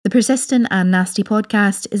Persistent and Nasty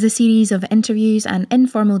podcast is a series of interviews and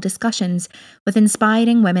informal discussions with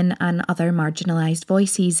inspiring women and other marginalised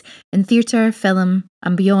voices in theatre, film,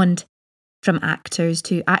 and beyond. From actors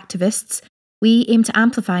to activists, we aim to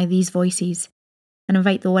amplify these voices and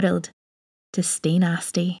invite the world to stay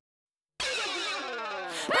nasty.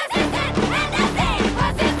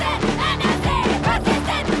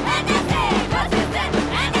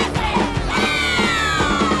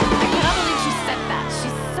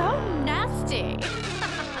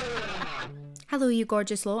 Hello, you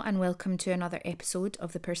gorgeous lot, and welcome to another episode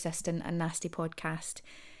of the Persistent and Nasty podcast.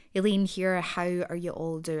 Elaine here. How are you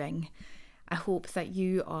all doing? I hope that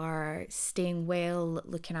you are staying well,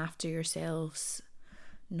 looking after yourselves,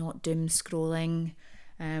 not doom scrolling,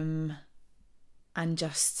 and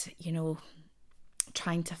just,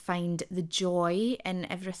 trying to find the joy in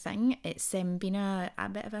everything. It's been a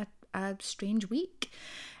bit of a strange week.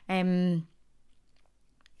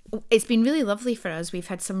 It's been really lovely for us. We've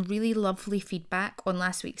had some really lovely feedback on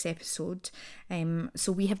last week's episode.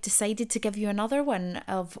 So we have decided to give you another one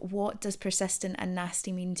of what does persistent and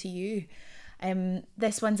nasty mean to you.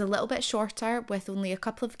 This one's a little bit shorter with only a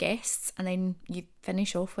couple of guests, and then you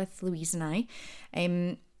finish off with Louise and I.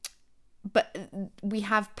 But we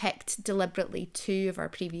have picked deliberately two of our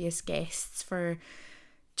previous guests for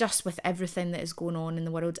just with everything that is going on in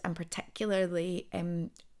the world, and particularly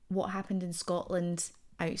what happened in Scotland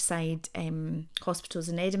outside hospitals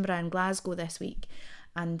in Edinburgh and Glasgow this week.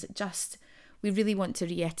 And just, we really want to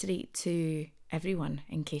reiterate to everyone,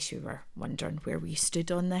 in case you were wondering where we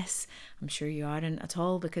stood on this. I'm sure you aren't at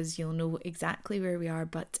all, because you'll know exactly where we are,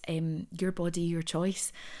 but your body, your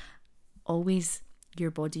choice. Always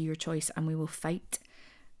your body, your choice, and we will fight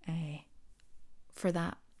for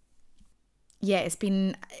that. Yeah,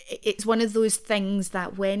 it's one of those things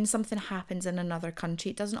that when something happens in another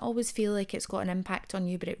country, it doesn't always feel like it's got an impact on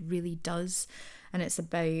you, but it really does. And it's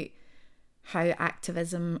about how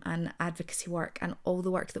activism and advocacy work and all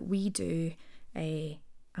the work that we do, and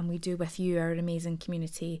we do with you, our amazing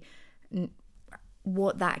community,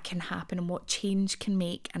 what that can happen and what change can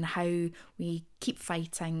make, and how we keep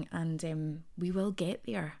fighting, and we will get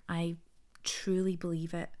there. I truly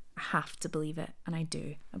believe it. I have to believe it, and I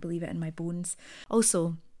do. I believe it in my bones.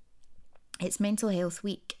 Also, it's Mental Health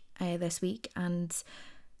Week this week, and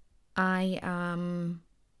I am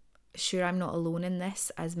sure I'm not alone in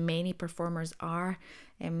this, as many performers are.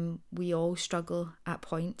 We all struggle at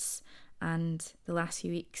points, and the last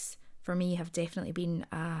few weeks for me have definitely been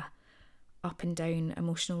a up and down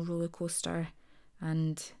emotional roller coaster,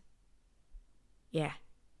 and yeah,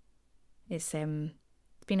 it's been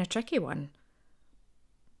a tricky one.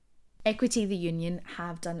 Equity the Union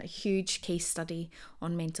have done a huge case study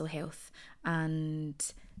on mental health, and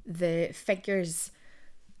the figures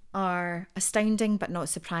are astounding but not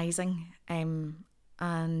surprising.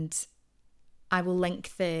 And I will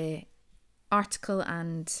link the article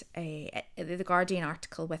and the Guardian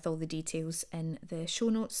article with all the details in the show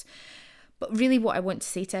notes. But really what I want to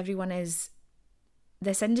say to everyone is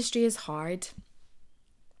this industry is hard,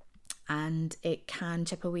 and it can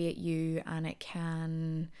chip away at you, and it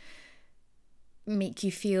can make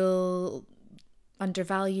you feel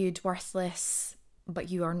undervalued, worthless, but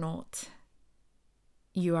you are not.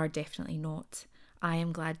 You are definitely not. I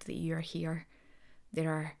am glad that you are here.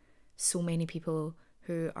 There are so many people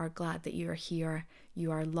who are glad that you are here.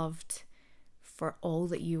 You are loved for all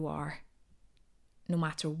that you are. No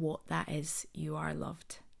matter what that is, you are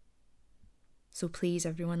loved. So please,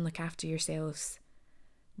 everyone, look after yourselves.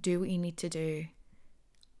 Do what you need to do.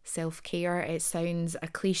 Self-care, it sounds a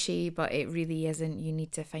cliche, but it really isn't. You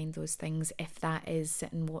need to find those things. If that is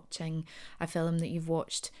sitting watching a film that you've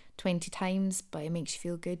watched 20 times but it makes you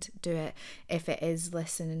feel good, do it. If it is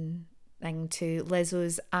listening to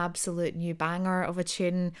Lizzo's absolute new banger of a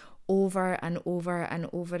tune over and over and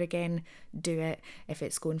over again, do it. If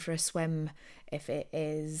it's going for a swim, if it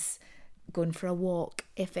is going for a walk,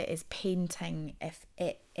 if it is painting, if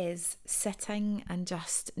it is sitting and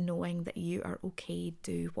just knowing that you are okay,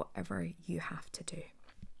 do whatever you have to do.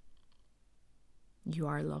 You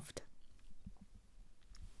are loved.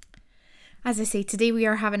 As I say, today we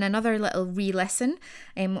are having another little re-listen.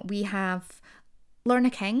 We have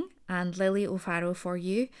Lorna King and Lily O'Farrell for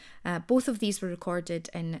you. Both of these were recorded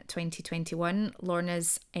in 2021.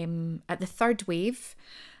 Lorna's at the third wave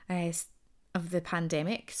of the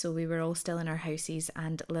pandemic, so we were all still in our houses,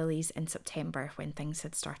 and Lily's in September when things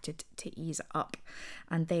had started to ease up.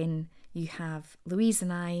 And then you have Louise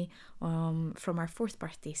and I from our 4th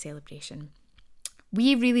birthday celebration.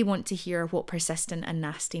 We really want to hear what persistent and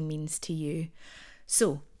nasty means to you.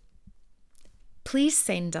 So please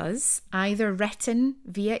send us either written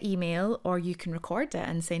via email, or you can record it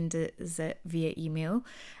and send us it via email.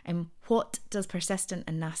 And what does persistent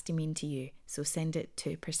and nasty mean to you? So send it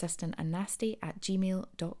to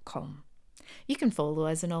persistentandnasty@gmail.com. You can follow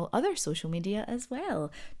us on all other social media as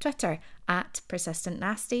well. Twitter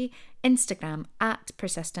 @persistentnasty, Instagram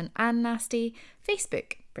 @persistentandnasty,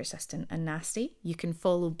 Facebook Persistent and Nasty. You can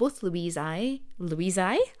follow both Louise and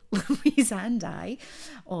I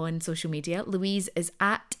on social media. Louise is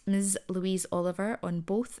 @Ms. Louise Oliver on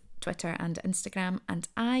both Twitter and Instagram, and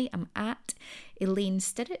I am @Elaine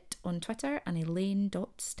Stirrett on Twitter and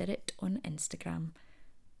Elaine.Stirrett on Instagram.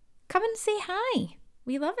 Come and say hi.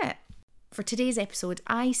 We love it. For today's episode,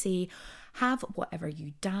 I say, have whatever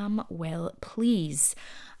you damn well please.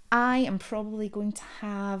 I am probably going to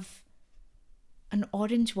have an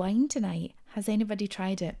orange wine tonight. Has anybody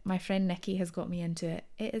tried it? My friend Nikki has got me into it.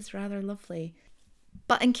 It is rather lovely.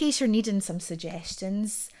 But in case you're needing some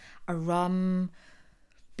suggestions, a rum,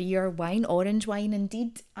 beer, wine, orange wine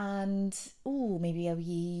indeed, and maybe a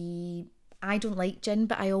wee... I don't like gin,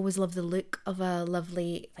 but I always love the look of a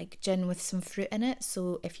lovely gin with some fruit in it.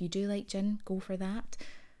 So if you do like gin, go for that.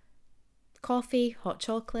 Coffee, hot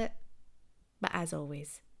chocolate. But as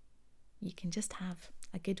always, you can just have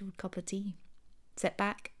a good old cup of tea. Sit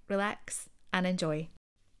back, relax, and enjoy.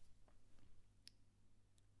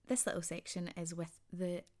 This little section is with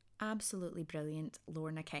the absolutely brilliant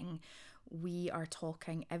Lorna King. We are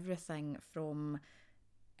talking everything from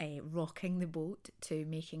rocking the boat to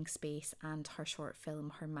making space and her short film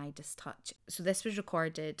Her Midas Touch. So this was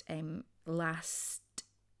recorded last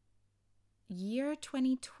year,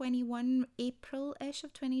 2021, April-ish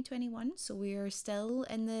of 2021. So we are still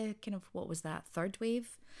in the kind of, what was that, third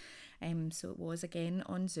wave? So it was again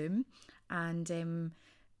on Zoom, and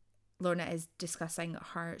Lorna is discussing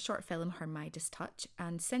her short film, Her Midas Touch,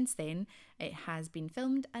 and since then it has been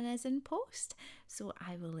filmed and is in post. So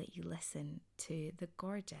I will let you listen to the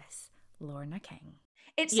gorgeous Lorna King.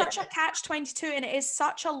 It's such a catch-22, and it is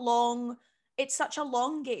such a long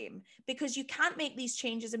game, because you can't make these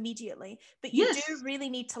changes immediately, but you do really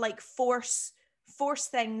need to force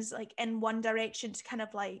things in one direction to kind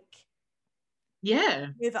of move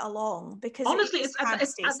it along, because honestly it's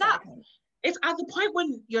at the point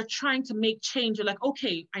when you're trying to make change, you're like,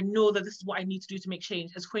 okay, I know that this is what I need to do to make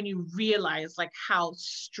change. Is when you realize how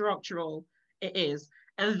structural it is,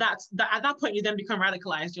 and at that point you then become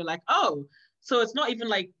radicalized. You're like, oh, so it's not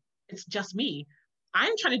even it's just me.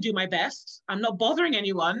 I'm trying to do my best, I'm not bothering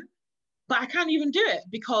anyone, but I can't even do it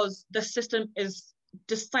because the system is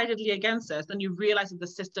decidedly against us. And you realize that the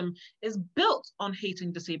system is built on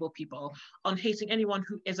hating disabled people, on hating anyone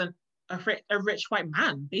who isn't a rich white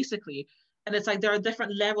man, basically. And it's there are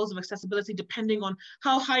different levels of accessibility depending on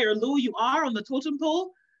how high or low you are on the totem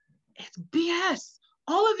pole. It's BS.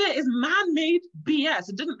 All of it is man-made BS.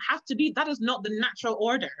 It didn't have to be. That is not the natural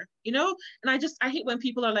order, And I hate when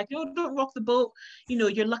people are like, no, don't rock the boat.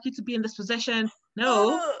 You're lucky to be in this position.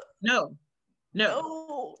 No.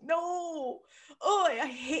 Oh, I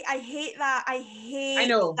hate that. I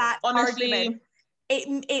know. That honestly argument.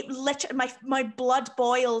 It literally, my blood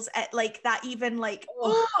boils at that, even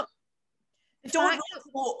don't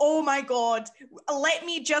go, oh my God, let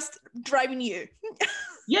me just drown you.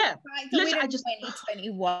 Yeah. We're in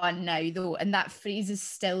 2021 now though, and that phrase is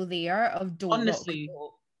still there of don't honestly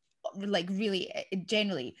rock the boat. Really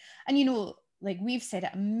generally. And we've said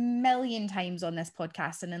it a million times on this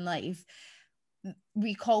podcast and in life,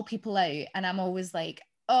 we call people out and I'm always like,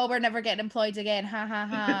 oh, we're never getting employed again, ha ha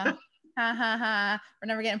ha. Ha ha ha, we're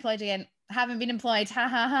never getting employed again, haven't been employed, ha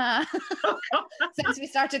ha ha. Since we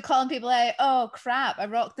started calling people out, oh crap, I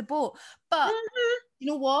rocked the boat. But you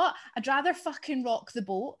know what, I'd rather fucking rock the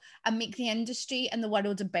boat and make the industry and the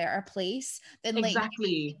world a better place than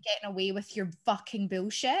exactly getting away with your fucking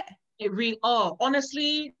bullshit. It really,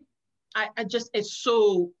 honestly, I just, it's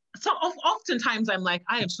so oftentimes I'm like,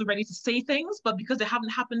 I am so ready to say things, but because they haven't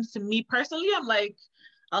happened to me personally, I'm like,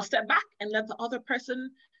 I'll step back and let the other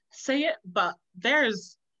person say it. But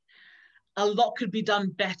there's a lot could be done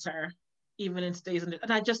better even in today's, and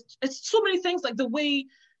it's so many things, the way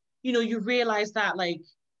you realize that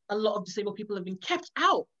a lot of disabled people have been kept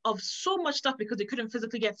out of so much stuff because they couldn't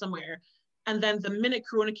physically get somewhere, and then the minute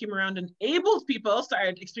Corona came around and able people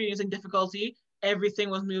started experiencing difficulty, everything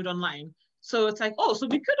was moved online. So it's so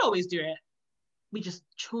we could always do it, we just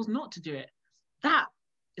chose not to do it. That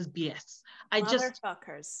is BS.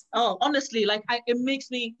 Motherfuckers. Honestly, it makes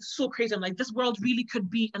me so crazy. I'm like, this world really could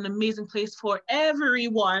be an amazing place for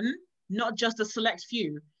everyone, not just a select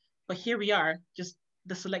few. But here we are, just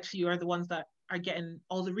the select few are the ones that are getting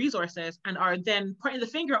all the resources and are then pointing the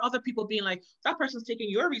finger at other people being like, that person's taking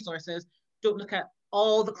your resources. Don't look at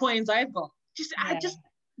all the coins I've got.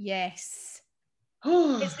 Yes.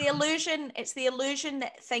 It's the illusion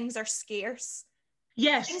that things are scarce.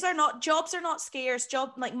 Yes. Jobs are not scarce.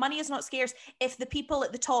 Money is not scarce if the people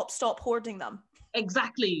at the top stop hoarding them.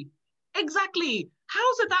 Exactly. How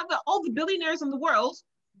is it that all the billionaires in the world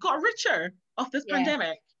got richer off this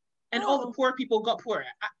pandemic and all the poor people got poorer?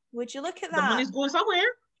 Would you look at that? The money's going somewhere.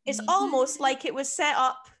 It's almost like it was set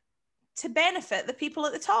up to benefit the people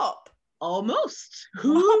at the top. Almost.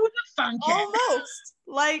 Who would have thunk it? Almost.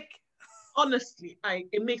 Like, honestly,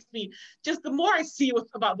 it makes me, just the more I see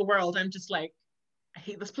about the world, I'm just like, I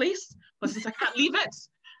hate this place, but since I can't leave it,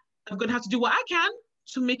 I'm gonna have to do what I can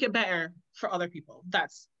to make it better for other people.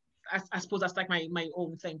 I suppose that's like my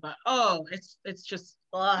own thing, but it's just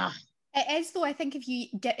It is, though. I think if you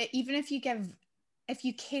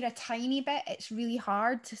care a tiny bit, it's really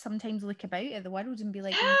hard to sometimes look about at the world and be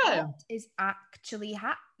like, what is actually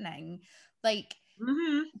happening? Like,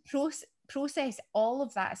 process all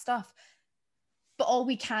of that stuff. But all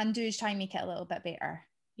we can do is try and make it a little bit better.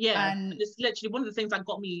 Yeah, and it's literally one of the things that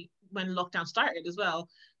got me when lockdown started as well,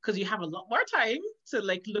 because you have a lot more time to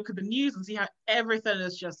like look at the news and see how everything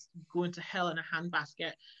is just going to hell in a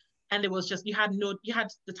handbasket. And it was just, you had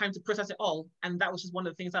the time to process it all. And that was just one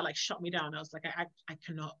of the things that like shut me down. I was like, I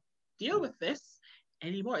cannot deal with this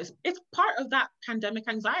anymore. It's part of that pandemic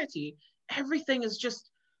anxiety. Everything is just,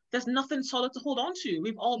 there's nothing solid to hold on to.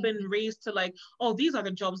 We've all been raised to like, oh, these are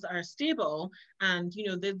the jobs that are stable. And,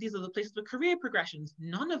 these are the places with career progressions.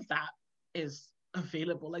 None of that is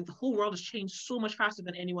available. Like the whole world has changed so much faster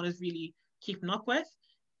than anyone is really keeping up with.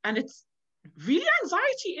 And it's really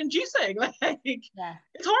anxiety inducing.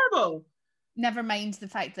 It's horrible. Never mind the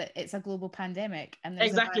fact that it's a global pandemic and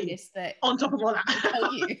there's a virus that on top of all that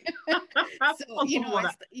kill you.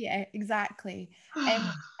 Exactly.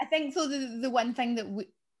 I think so. The one thing that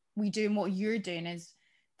we do and what you're doing is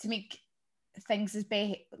to make things to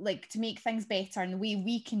make things better, and the way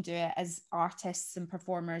we can do it as artists and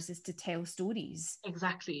performers is to tell stories.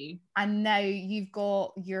 Exactly. And now you've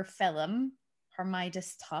got your film, Her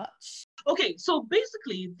Midas Touch. Okay, so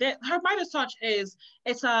basically, Her Midas Touch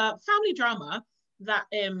it's a family drama that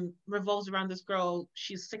revolves around this girl.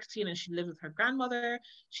 She's 16 and she lives with her grandmother.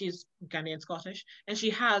 She's Ghanaian Scottish, and she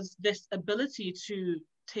has this ability to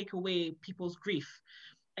take away people's grief.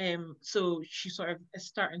 So she sort of is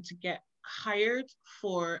starting to get hired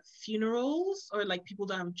for funerals or like people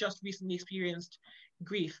that have just recently experienced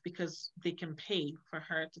grief because they can pay for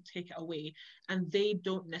her to take it away, and they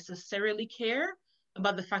don't necessarily care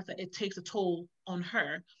about the fact that it takes a toll on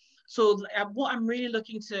her. So what I'm really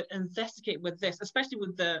looking to investigate with this, especially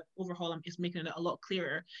with the overhaul, is making it a lot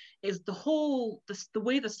clearer, is the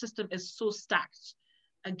way the system is so stacked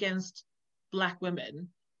against Black women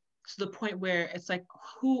to the point where it's like,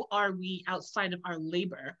 who are we outside of our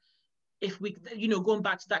labor? If we, going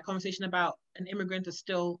back to that conversation about an immigrant is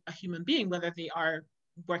still a human being, whether they are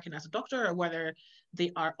working as a doctor or whether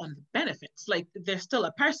they are on the benefits, like they're still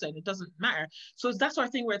a person, it doesn't matter. So it's that sort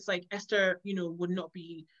of thing where it's like Esther, would not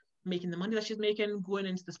be making the money that she's making, going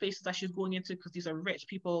into the spaces that she's going into, because these are rich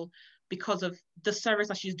people, because of the service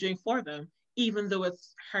that she's doing for them, even though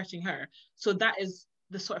it's hurting her. So that is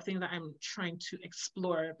the sort of thing that I'm trying to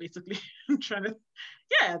explore, basically. That's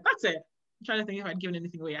it. I'm trying to think if I'd given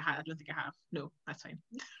anything away. I don't think I have. No, that's fine.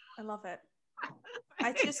 I love it.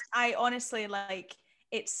 I honestly, like,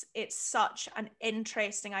 it's such an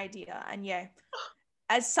interesting idea. And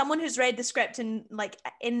as someone who's read the script in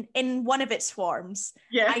one of its forms,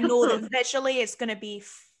 I know that visually it's going to be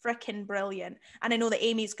freaking brilliant. And I know that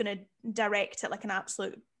Amy's going to direct it like an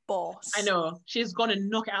absolute boss. I know. She's going to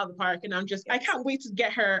knock it out of the park. And I can't wait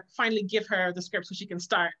to finally give her the script so she can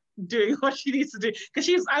start doing what she needs to do. Because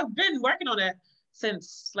I've been working on it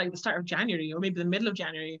since like the start of January or maybe the middle of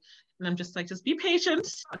January. And I'm just like, just be patient.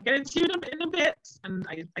 I'll get it to you in a bit. And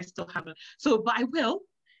I still haven't. But I will.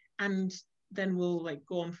 And then we'll like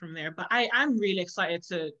go on from there. But I'm really excited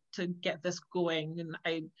to get this going.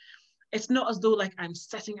 And it's not as though like I'm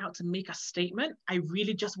setting out to make a statement. I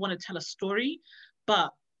really just want to tell a story.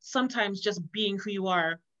 But sometimes just being who you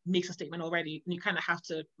are makes a statement already, and you kind of have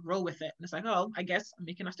to roll with it. And it's like, oh, I guess I'm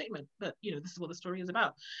making a statement, but this is what the story is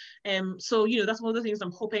about. So that's one of the things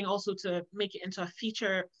I'm hoping also to make it into a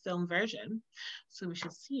feature film version. So we shall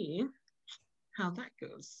see how that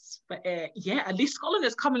goes. But at least Scotland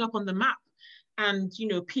is coming up on the map, and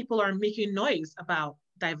people are making noise about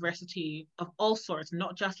diversity of all sorts,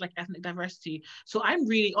 not just like ethnic diversity. So I'm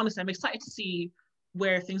excited to see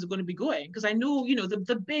where things are going to be going, because I know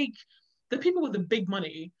the people with the big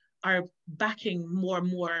money are backing more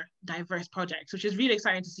and more diverse projects, which is really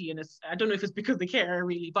exciting to see. And I don't know if it's because they care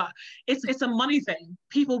really, but it's a money thing.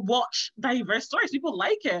 People watch diverse stories. People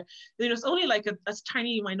like it. It's only like a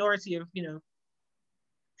tiny minority of,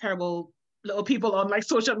 terrible little people on like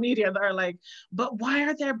social media that are like, but why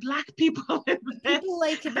are there Black people in this? People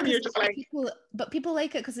like it because you're just like, people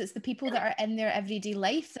like it because it's the people that are in their everyday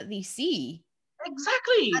life that they see.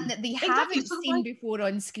 Exactly. And that they haven't seen before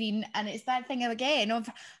on screen. And it's that thing again of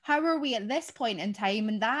how are we at this point in time,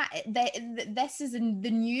 and that this is the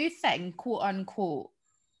new thing, quote unquote.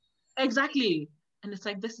 Exactly. And it's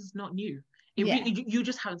like, this is not new. You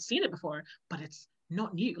just haven't seen it before, but it's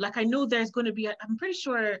not new. Like, I know there's going to be, I'm pretty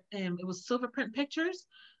sure it was Silverprint Pictures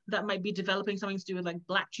that might be developing something to do with like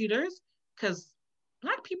Black Tudors, because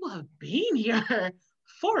Black people have been here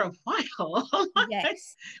for a while.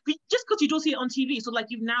 Yes. Just because you don't see it on TV. So like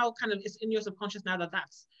you've now kind of, it's in your subconscious now that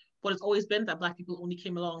that's what it's always been, that Black people only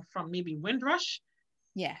came along from maybe Windrush.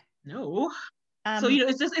 Yeah. No. So,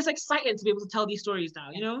 it's exciting to be able to tell these stories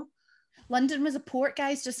now, London was a port,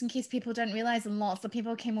 guys, just in case people didn't realize, and lots of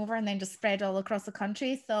people came over and then just spread all across the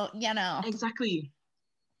country. So, Exactly.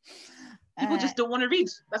 People just don't want to read.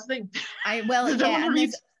 That's the thing.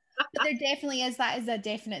 But there definitely is, that is a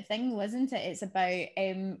definite thing, isn't it? It's about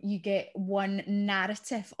you get one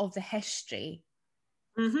narrative of the history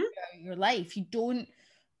throughout your life. You don't,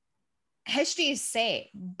 history is set,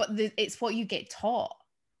 but it's what you get taught.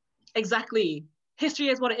 Exactly. History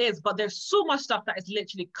is what it is, but there's so much stuff that is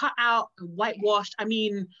literally cut out and whitewashed. I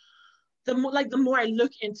mean, the more I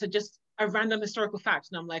look into just a random historical fact,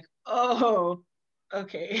 and I'm like, oh,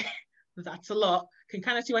 okay, that's a lot. Can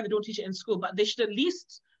kind of see why they don't teach it in school, but they should at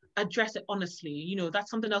least address it honestly.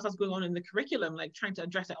 That's something else that's going on in the curriculum, like trying to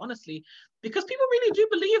address it honestly, because people really do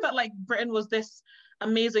believe that like Britain was this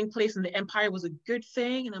amazing place and the empire was a good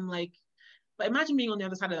thing. And I'm like, but imagine being on the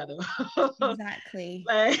other side of that though. Exactly.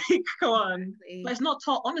 Like, come on. But it's not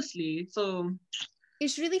taught honestly. So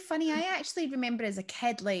it's really funny. I actually remember as a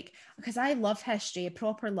kid, like, because I love history, I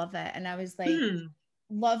proper love it. And I was like,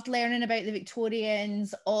 loved learning about the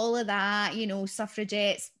Victorians, all of that,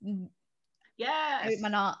 suffragettes. Yes. Out my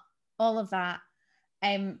nut, all of that.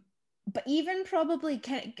 But even probably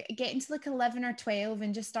getting to like 11 or 12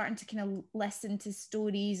 and just starting to kind of listen to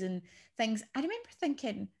stories and things, I remember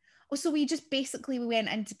thinking, oh, so we went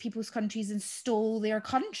into people's countries and stole their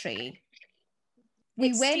country.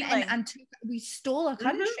 We went in and we stole a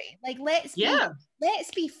country. Like,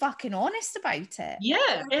 let's be fucking honest about it.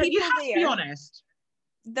 Yeah, you have to be honest.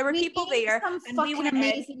 There were people there, some fucking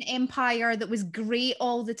amazing empire that was great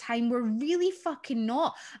all the time. We're really fucking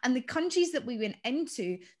not. And the countries that we went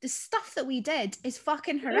into, the stuff that we did is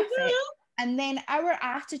fucking horrific. And then our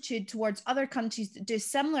attitude towards other countries that do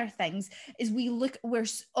similar things is we're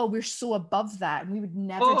so above that, and we would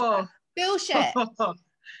never do that. Bullshit.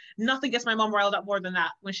 Nothing gets my mom riled up more than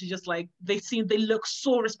that, when she's just like, they look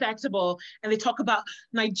so respectable and they talk about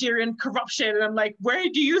Nigerian corruption, and I'm like, where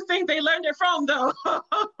do you think they learned it from though?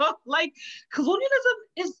 Like,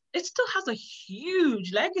 colonialism it still has a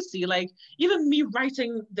huge legacy. Like, even me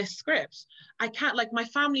writing this script, I can't, like, my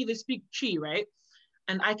family, they speak Twi, right?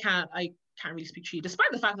 And I can't really speak Twi,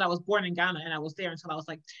 despite the fact that I was born in Ghana and I was there until I was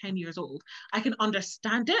like 10 years old. I can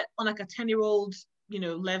understand it on like a 10-year-old,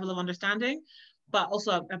 level of understanding. But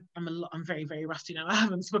also I'm very, very rusty now. I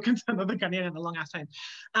haven't spoken to another Ghanaian in a long ass time.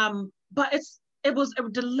 But it was a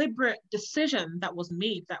deliberate decision that was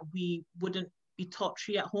made that we wouldn't be taught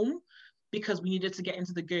Twi at home, because we needed to get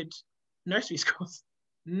into the good nursery schools.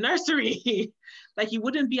 Nursery! Like, you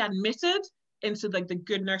wouldn't be admitted into like the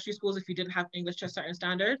good nursery schools if you didn't have English to a certain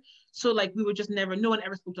standard. So like, we would just no one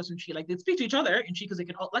ever spoke to us in Twi. Like, they'd speak to each other in Twi because they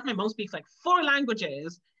could like, my mom speaks like 4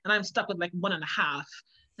 languages and I'm stuck with like 1.5.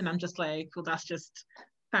 And I'm just like, well, that's just,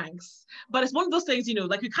 thanks. But it's one of those things,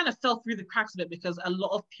 like, we kind of fell through the cracks of it because a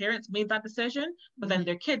lot of parents made that decision, but then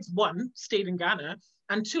their kids, 1, stayed in Ghana,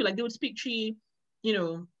 and 2, like, they would speak Twi,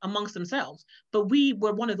 amongst themselves. But we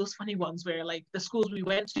were one of those funny ones where, like, the schools we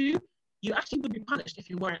went to, you actually would be punished if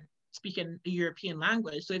you weren't speaking a European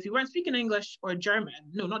language. So if you weren't speaking English or German,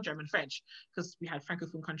 no, not German, French, because we had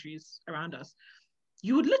Francophone countries around us,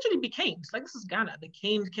 you would literally be caned. Like, this is Ghana. They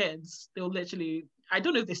caned kids. They'll literally, I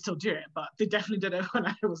don't know if they still do it, but they definitely did it when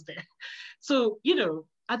I was there. So,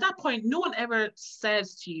 at that point, no one ever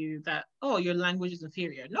says to you that, oh, your language is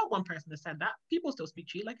inferior. Not one person has said that. People still speak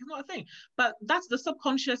Twi, like, it's not a thing. But that's the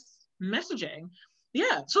subconscious messaging.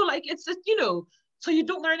 Yeah. So, like, it's So you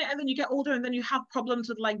don't learn it, and then you get older, and then you have problems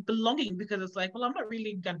with like belonging, because it's like, well, I'm not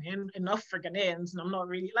really Ghanaian enough for Ghanaians, and I'm not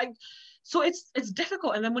really like, so it's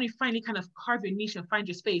difficult. And then when you finally kind of carve your niche and find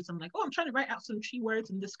your space, I'm like, oh, I'm trying to write out some Twi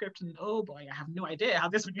words in this script, and oh boy, I have no idea how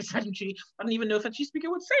this would be said in Twi. I don't even know if a Twi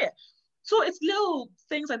speaker would say it. So it's little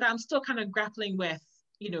things like that. I'm still kind of grappling with,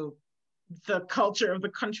 the culture of the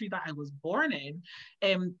country that I was born in.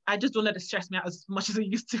 I just don't let it stress me out as much as I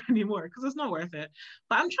used to anymore, because it's not worth it.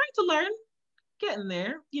 But I'm trying to learn, getting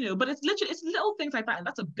there, but it's literally, it's little things like that. And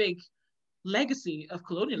that's a big legacy of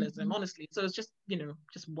colonialism, honestly. So it's just,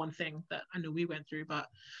 just one thing that I know we went through, but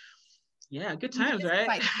yeah, good times, right?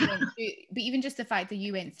 But even just the fact that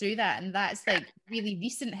you went through that, and that's like really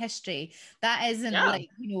recent history. That isn't like,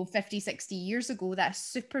 50, 60 years ago. That's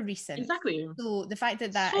super recent. Exactly. So the fact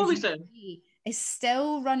that so recent is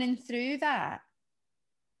still running through that.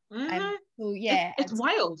 So yeah. It's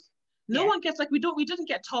wild. No one gets, like, we didn't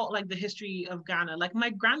get taught like the history of Ghana. Like, my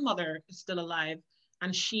grandmother is still alive,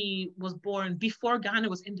 and she was born before Ghana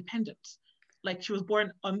was independent. Like, she was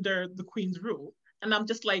born under the Queen's rule. And I'm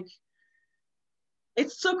just like,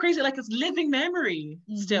 it's so crazy. Like, it's living memory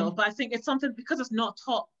still. But I think it's something, because it's not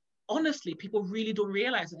taught, honestly, people really don't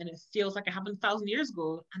realize it. And it feels like it happened 1,000 years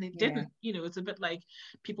ago, and it didn't. It's a bit like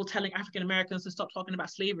people telling African Americans to stop talking about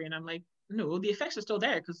slavery. And I'm like, no, the effects are still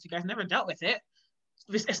there, because you guys never dealt with it.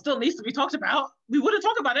 It still needs to be talked about. We wouldn't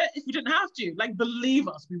talk about it if we didn't have to. Like, believe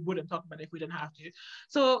us, we wouldn't talk about it if we didn't have to.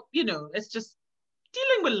 So, it's just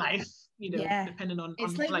dealing with life, depending on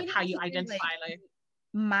like how you identify life.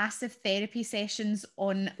 Massive therapy sessions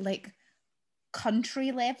on like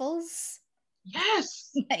country levels.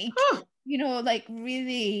 Yes. Like, like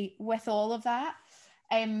really with all of that.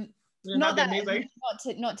 Not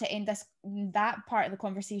to end that part of the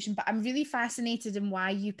conversation, but I'm really fascinated in why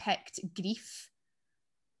you picked grief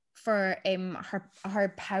for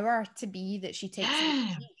her power to be that she takes.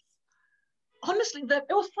 Honestly, that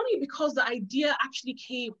it was funny, because the idea actually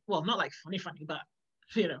came, well, not like funny, but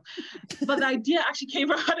but the idea actually came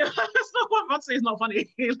from, that's not what I'm about to say, it's not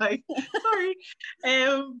funny, like, sorry.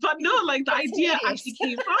 But no, like, the idea actually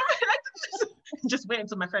came from, just wait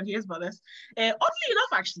until my friend hears about this. Oddly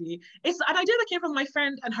enough, actually, it's an idea that came from my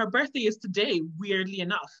friend, and her birthday is today, weirdly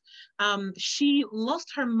enough. She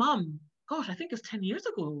lost her mum, gosh, I think it's 10 years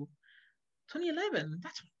ago, 2011.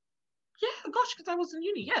 That's, yeah, gosh, because I was in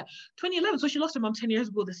uni, 2011. So she lost her mum 10 years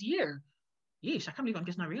ago this year. Yeesh, I can't believe I'm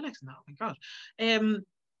just not realizing that. Oh my God.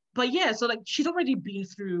 But yeah, so like, she's already been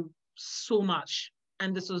through so much,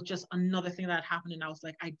 and this was just another thing that happened, and I was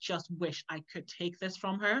like, I just wish I could take this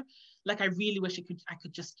from her. Like, I really wish I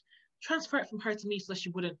could just transfer it from her to me, so that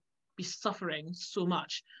she wouldn't be suffering so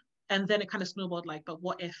much. And then it kind of snowballed, like, but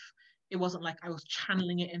what if it wasn't like I was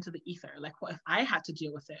channeling it into the ether? Like, what if I had to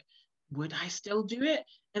deal with it? Would I still do it?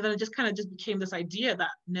 And then it just kind of just became this idea that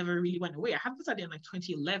never really went away. I had this idea in like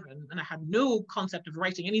 2011, and I had no concept of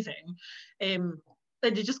writing anything. And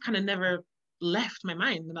it just kind of never left my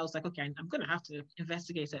mind. And I was like, okay, I'm going to have to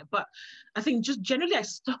investigate it. But I think just generally I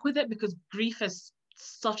stuck with it, because grief is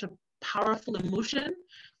such a powerful emotion.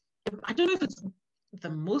 I don't know if it's it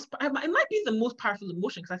might be the most powerful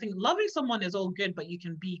emotion, because I think loving someone is all good, but you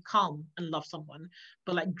can be calm and love someone.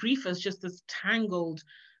 But like, grief is just this tangled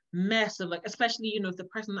mess of, like, especially, if the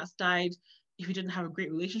person that's died, if you didn't have a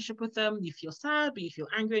great relationship with them, you feel sad, but you feel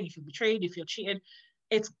angry, and you feel betrayed, you feel cheated.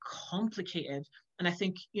 It's complicated. And I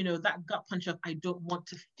think, that gut punch of, I don't want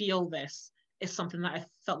to feel this, is something that I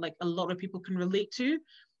felt like a lot of people can relate to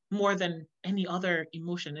more than any other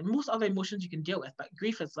emotion. And most other emotions you can deal with, but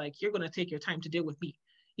grief is like, you're going to take your time to deal with me.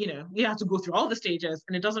 You have to go through all the stages,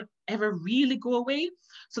 and it doesn't ever really go away.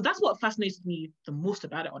 So that's what fascinates me the most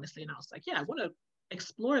about it, honestly. And I was like, yeah, I want to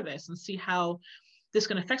explore this and see how this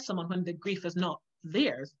can affect someone when the grief is not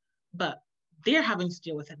theirs, but they're having to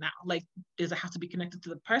deal with it now. Like, does it have to be connected to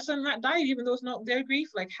the person that died, even though it's not their grief?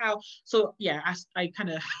 Like, how? So yeah, I kind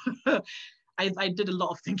of I did a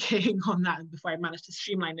lot of thinking on that before I managed to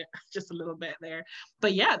streamline it just a little bit there.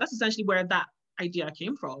 But yeah, that's essentially where that idea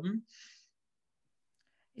came from.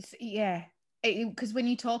 Because when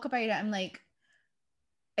you talk about it, I'm like,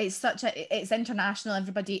 it's international.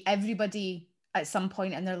 Everybody at some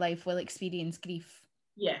point in their life will experience grief.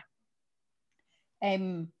 Yeah.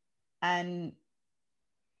 And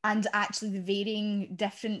actually the varying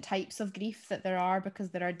different types of grief that there are,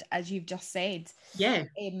 because there are, as you've just said. Yeah.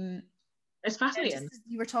 It's fascinating. Just,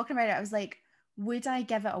 you were talking about it, I was like, would I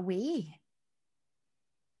give it away?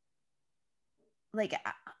 Like,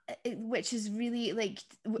 which is really like,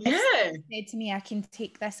 if you said to me, I can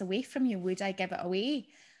take this away from you, would I give it away?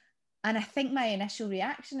 And I think my initial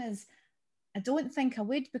reaction is, I don't think I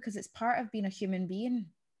would, because it's part of being a human being.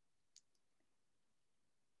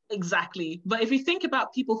 Exactly. But if you think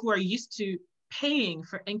about people who are used to paying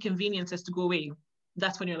for inconveniences to go away,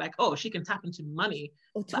 that's when you're like, oh, she can tap into money,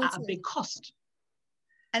 but at a big cost.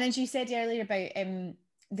 And as you said earlier about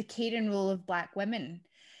the caring role of Black women,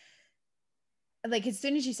 like as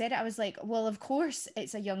soon as you said it, I was like, well, of course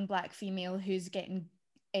it's a young Black female who's getting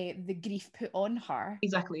the grief put on her.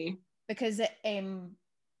 Exactly. Because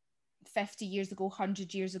 50 years ago,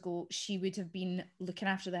 100 years ago, she would have been looking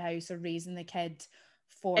after the house or raising the kid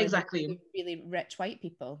for exactly really rich white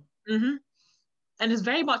people. Mm-hmm. And it's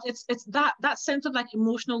very much it's that sense of like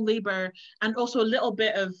emotional labor, and also a little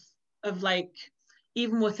bit of like,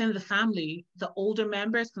 even within the family, the older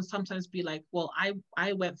members can sometimes be like, well,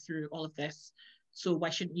 I went through all of this, so why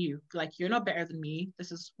shouldn't you? Like, you're not better than me.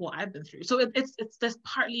 This is what I've been through. So it's there's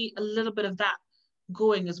partly a little bit of that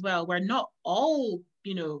going as well, where not all,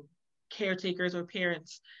 you know, caretakers or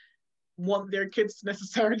parents want their kids to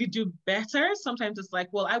necessarily do better. Sometimes it's like,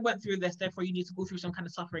 well, I went through this, therefore you need to go through some kind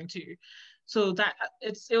of suffering too. So that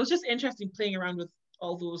it was just interesting playing around with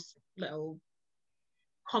all those little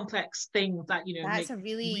complex things that, you know, that's make a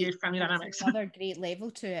really weird family dynamics. Another great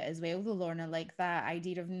level to it as well though, Lorna, like that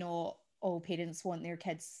idea of not all parents want their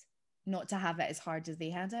kids not to have it as hard as they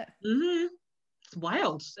had it. Mm-hmm. It's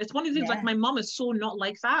wild. It's one of the things, like my mom is so not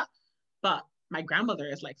like that, but my grandmother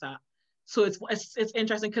is like that. So it's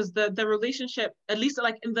interesting because the relationship, at least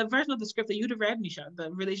like in the version of the script that you'd have read, Nisha, the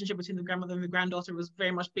relationship between the grandmother and the granddaughter was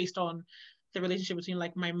very much based on the relationship between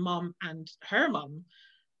like my mom and her mom.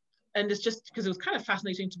 And it's just because it was kind of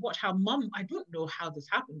fascinating to watch how mom, I don't know how this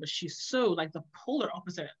happened, but she's so like the polar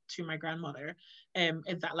opposite to my grandmother. In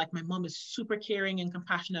that like my mom is super caring and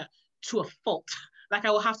compassionate to a fault. Like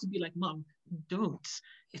I will have to be like, Mom, don't.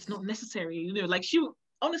 It's not necessary. You know, like she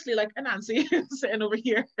honestly, like Nancy sitting over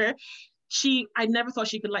here, I never thought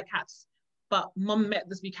she could like cats, but Mom met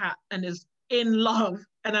this big cat and is in love,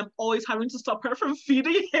 and I'm always having to stop her from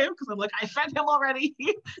feeding him because I'm like, I fed him already.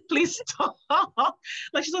 Please stop.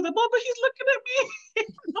 Like she's like, Mom, but he's looking at me.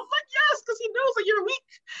 And I'm like, yes, because he knows that you're weak.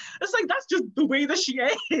 It's like that's just the way that she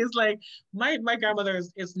is. Like my grandmother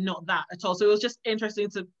is not that at all. So it was just interesting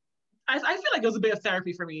to. I feel like it was a bit of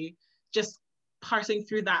therapy for me, just parsing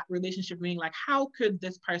through that relationship, being like, how could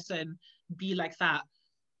this person be like that?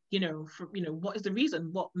 You know, for you know, what is the reason?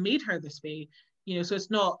 What made her this way? You know, so it's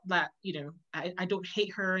not that, you know, I don't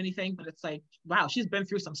hate her or anything, but it's like, wow, she's been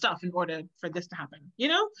through some stuff in order for this to happen, you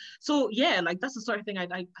know? So yeah, like that's the sort of thing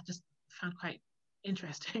I just found quite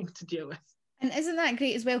interesting to deal with. And isn't that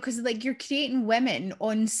great as well? Because like you're creating women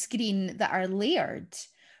on screen that are layered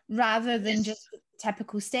rather than just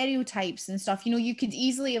typical stereotypes and stuff. You know, you could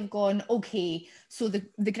easily have gone, okay, so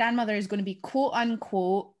the grandmother is going to be quote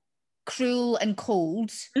unquote cruel and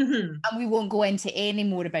cold, and we won't go into any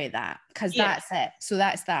more about that because that's it. So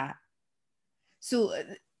that's that. So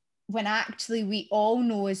when actually we all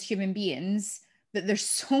know as human beings that there's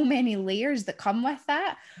so many layers that come with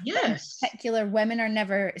that. Yes. But in particular, women are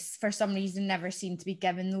never, for some reason, never seem to be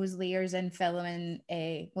given those layers in film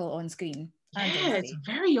and on screen. Yeah, it's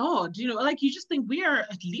very odd. You know, like you just think we are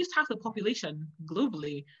at least half the population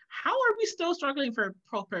globally. How are we still struggling for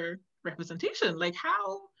proper representation? Like,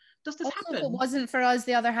 how does this happen? If it wasn't for us,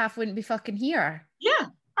 the other half wouldn't be fucking here. Yeah,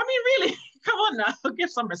 I mean, really, come on now,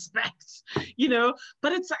 give some respect. You know,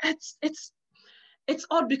 but it's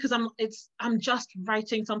odd because I'm just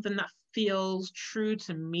writing something that feels true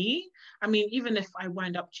to me. I mean, even if I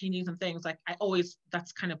wind up changing some things, like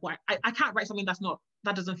that's kind of why I can't write something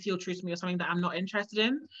that doesn't feel true to me, or something that I'm not interested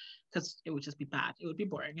in, because it would just be bad. It would be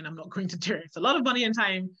boring, and I'm not going to do it. It's a lot of money and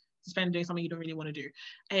time to spend doing something you don't really want to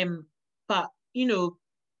do. But you know,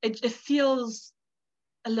 it feels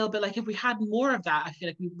a little bit like if we had more of that, I feel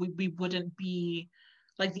like we wouldn't be,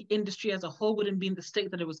 like the industry as a whole wouldn't be in the state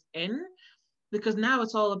that it was in, because now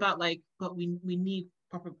it's all about like, but we need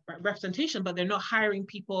proper representation, but they're not hiring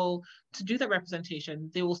people to do that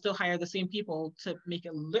representation. They will still hire the same people to make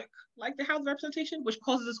it look like they have the representation, which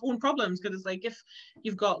causes its own problems, because it's like if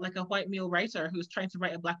you've got like a white male writer who's trying to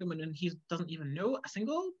write a Black woman and he doesn't even know a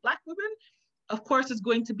single Black woman, of course it's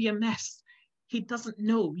going to be a mess. He doesn't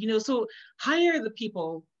know, you know, so hire the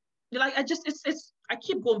people. Like I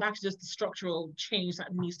keep going back to just the structural change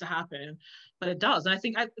that needs to happen, but it does. And I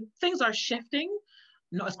think things are shifting,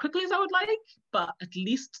 not as quickly as I would like, but at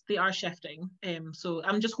least they are shifting. So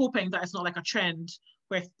I'm just hoping that it's not like a trend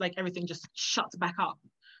where like everything just shuts back up,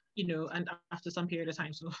 you know, and after some period of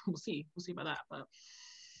time. So we'll see about that. But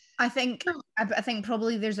I think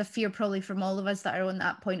probably there's a fear probably from all of us that are on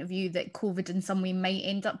that point of view that COVID in some way might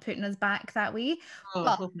end up putting us back that way.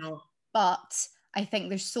 I hope not. But I think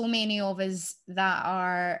there's so many of us that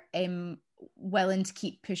are willing to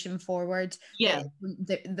keep pushing forward. Yeah.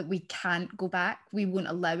 That we can't go back. We won't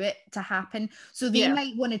allow it to happen. So they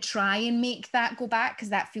might want to try and make that go back because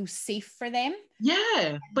that feels safe for them.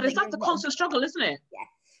 Yeah. But it's like the constant struggle, isn't it? Yeah.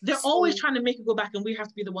 They're always trying to make it go back, and we have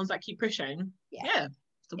to be the ones that keep pushing. Yeah.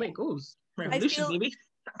 It's the way it goes. Revolution, baby.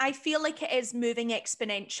 I feel like it is moving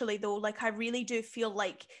exponentially though. Like I really do feel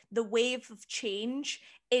like the wave of change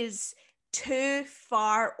is too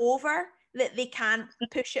far over that they can't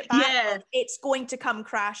push it back. Yeah. Like, it's going to come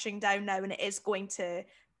crashing down now, and it is going to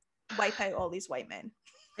wipe out all these white men.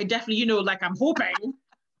 I definitely, like I'm hoping.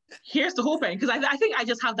 Here's the hoping, because I think I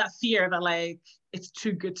just have that fear that like it's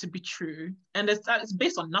too good to be true, and it's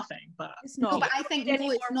based on nothing. But it's not. No, but I think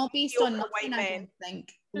it's not based on nothing. I don't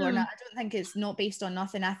think, Lorna. I don't think it's not based on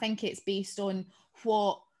nothing. I think it's based on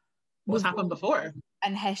what's happened before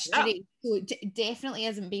in history. So it definitely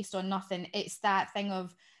isn't based on nothing. It's that thing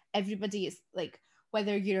of everybody. It's like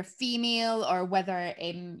whether you're a female or whether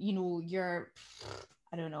you're,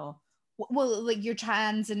 I don't know. Well, like you're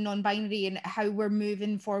trans and non-binary, and how we're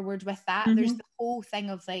moving forward with that. There's the whole thing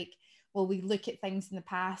of like, well, we look at things in the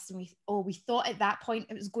past and we thought at that point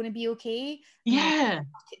it was going to be okay. Yeah.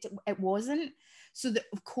 It wasn't. So that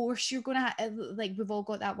of course you're going to like, we've all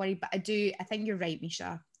got that worry, but I think you're right,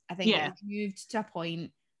 Misha. I think it's moved to a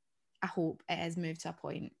point. I hope it has moved to a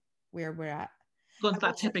point where we're at. Going to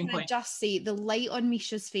that tipping point. Just say the light on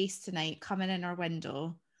Misha's face tonight coming in our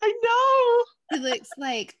window. I know. She looks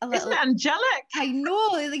like a little... Isn't it angelic? I know.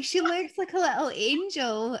 Like she looks like a little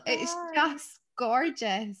angel. It's just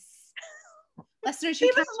gorgeous. Listeners,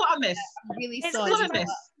 this is what I miss. Really it's sorry. what I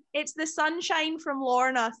miss. It's the sunshine from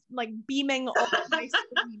Lorna, like beaming off my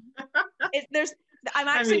screen. I'm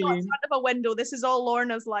actually not in front of a window. This is all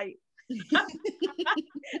Lorna's light.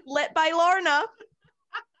 Lit by Lorna.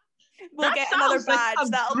 We'll get another badge. Like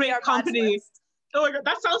that'll be our company. Badge Oh my God,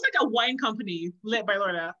 that sounds like a wine company lit by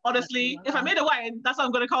Lorna. Honestly, if I made a wine, that's what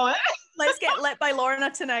I'm going to call it. Let's get lit by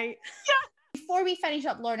Lorna tonight. Yeah. Before we finish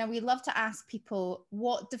up, Lorna, we'd love to ask people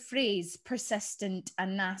what the phrase persistent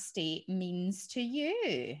and nasty means to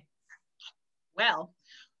you. Well,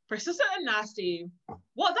 persistent and nasty,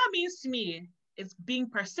 what that means to me is being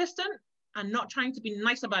persistent and not trying to be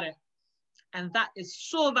nice about it. And that is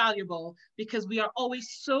so valuable because we are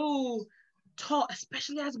always so taught,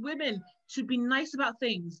 especially as women, to be nice about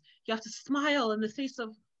things. You have to smile in the face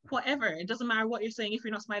of whatever. It doesn't matter what you're saying. If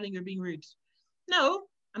you're not smiling, you're being rude. No,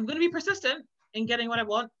 I'm going to be persistent in getting what I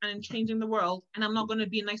want and in changing the world, and I'm not going to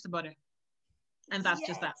be nice about it. And that's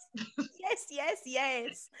just that. Yes.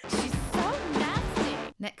 She's so nasty.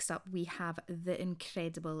 Next up, we have the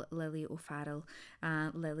incredible Lily O'Farrell.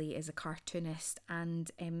 Lily is a cartoonist,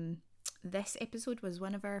 and this episode was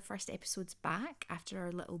one of our first episodes back after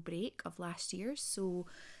our little break of last year. So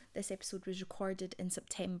this episode was recorded in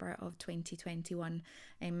September of 2021,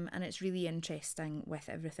 and it's really interesting with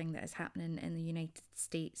everything that is happening in the United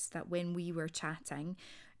States that when we were chatting,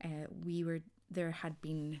 there had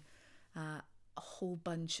been a whole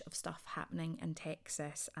bunch of stuff happening in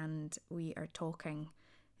Texas, and we are talking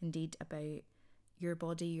indeed about your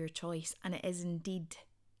body, your choice, and it is indeed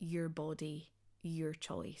your body, your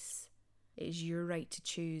choice. It is your right to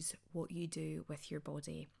choose what you do with your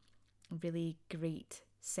body. A really great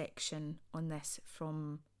section on this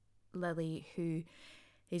from Lily, who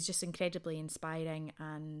is just incredibly inspiring,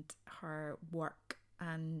 and her work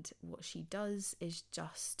and what she does is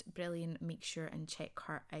just brilliant. Make sure and check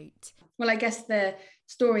her out. Well, I guess the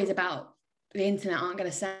stories about the internet aren't going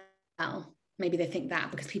to sell. Maybe they think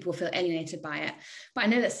that because people feel alienated by it. But I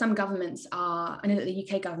know that some governments I know that the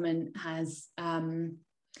UK government has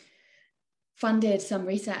funded some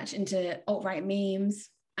research into alt-right memes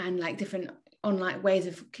and like different online ways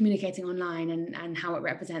of communicating online and how it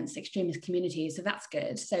represents extremist communities. So that's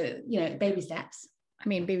good. So, baby steps. I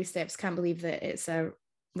mean, baby steps. Can't believe that it's a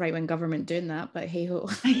right-wing government doing that, but hey ho.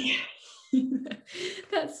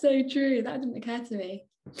 That's so true. That didn't occur to me.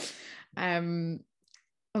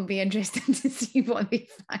 It'll be interesting to see what they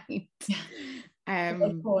find.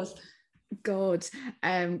 Of course. God.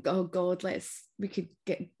 Oh God, we could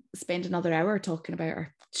spend another hour talking about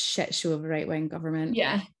our shit show of a right-wing government.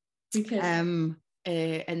 Yeah, we could. In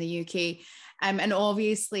the UK. And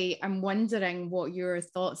obviously I'm wondering what your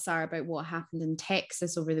thoughts are about what happened in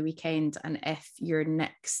Texas over the weekend, and if your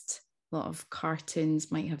next lot of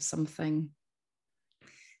cartoons might have something.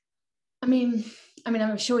 I mean,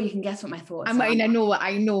 I'm sure you can guess what my thoughts are. I know what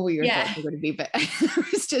your thoughts are going to be, but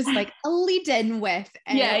it's just like a lead in with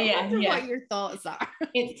what your thoughts are.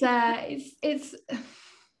 It's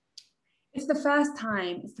the first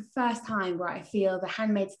time where I feel the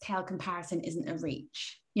Handmaid's Tale comparison isn't a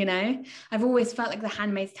reach. you know? I've always felt like the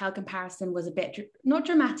Handmaid's Tale comparison was a bit, not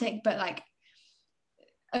dramatic, but like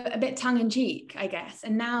a bit tongue-in-cheek, I guess.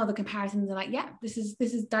 And now the comparisons are like, yeah, this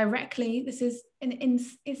is directly, this is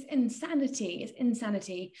it's insanity. It's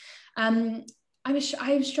insanity. I'm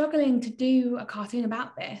struggling to do a cartoon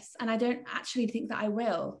about this, and I don't actually think that I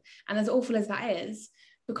will. And as awful as that is,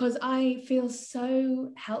 because I feel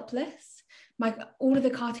so helpless. All of the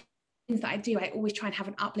cartoons that I do, I always try and have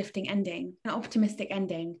an uplifting ending, an optimistic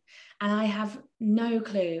ending, and I have no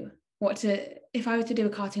clue if I were to do a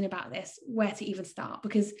cartoon about this, where to even start,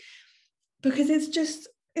 because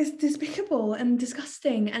it's despicable and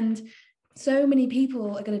disgusting, and so many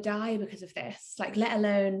people are going to die because of this, like, let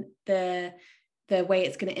alone the way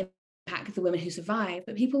it's going to impact the women who survive,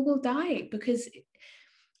 but people will die because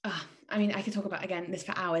I mean, I could talk about again this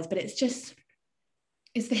for hours, but it's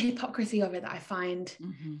the hypocrisy of it that I find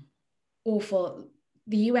awful.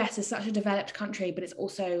 The US is such a developed country, but it's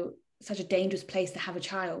also such a dangerous place to have a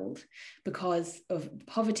child because of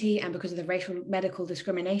poverty and because of the racial medical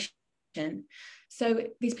discrimination. So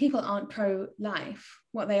these people aren't pro-life.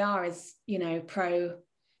 What they are is, you know,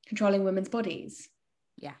 pro-controlling women's bodies.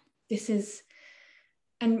 Yeah.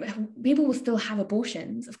 And people will still have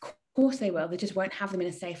abortions. Of course they will. They just won't have them in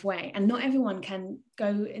a safe way. And not everyone can go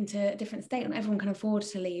into a different state. Not everyone can afford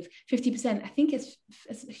to leave. 50%, I think it's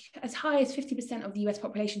as high as 50% of the US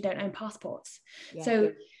population don't own passports. Yeah.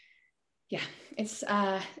 So yeah, it's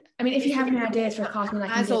I mean, if you have any ideas for a cartoon,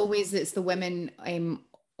 as always, it's the women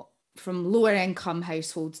from lower income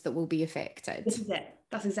households that will be affected. This is it.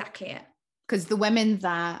 That's exactly it. Because the women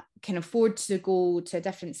that can afford to go to a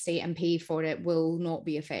different state and pay for it will not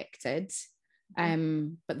be affected.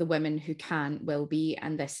 But the women who can't will be.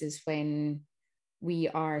 And this is when we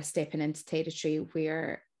are stepping into territory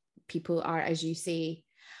where people are, as you say,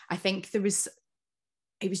 I think it was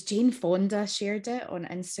Jane Fonda shared it on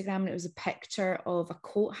Instagram, and it was a picture of a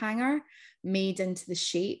coat hanger made into the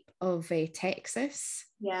shape of Texas.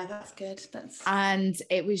 Yeah, that's good. And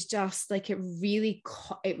it was just like, it really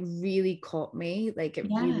caught me, like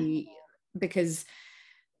really, because,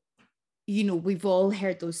 you know, we've all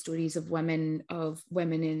heard those stories of women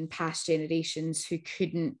in past generations who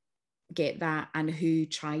couldn't get that and who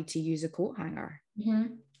tried to use a coat hanger.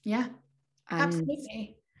 Mm-hmm. Yeah, and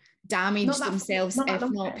absolutely. Damaged themselves,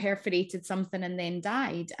 if not perforated something, and then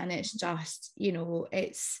died. And it's just, you know,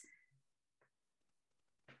 it's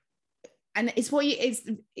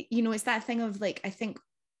it's that thing of like, I think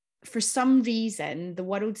for some reason the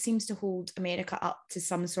world seems to hold America up to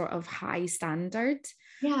some sort of high standard.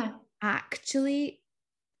 Yeah. Actually,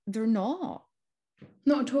 they're not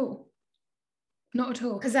at all. Not at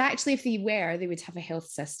all. Because actually, if they were, they would have a health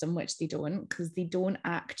system, which they don't, because they don't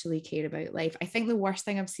actually care about life. I think the worst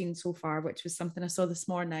thing I've seen so far, which was something I saw this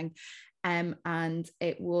morning, and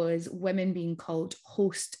it was women being called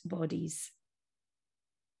host bodies.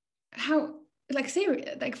 How, like,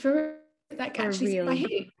 serious, like, for like, for actually real? By who?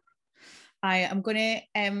 I am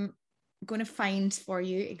gonna find for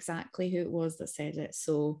you exactly who it was that said it.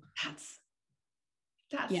 So that's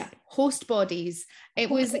yeah, host bodies. It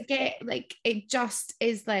was it just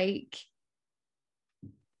is like,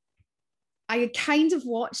 I kind of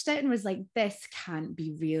watched it and was like, this can't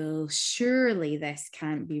be real. Surely this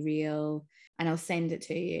can't be real. And I'll send it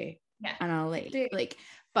to you. Yeah. And I'll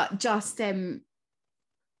but just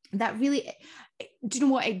that really, do you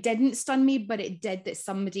know what? It didn't stun me, but it did that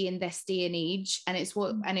somebody in this day and age, and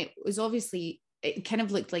it was obviously, it kind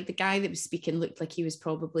of looked like the guy that was speaking looked like he was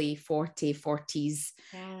probably 40s.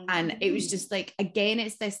 Yeah. And it was just like, again,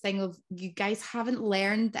 it's this thing of, you guys haven't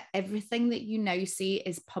learned that everything that you now say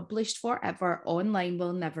is published forever, online,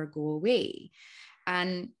 will never go away.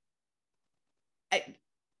 And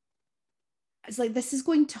it's like, this is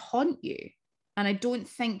going to haunt you. And I don't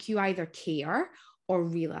think you either care or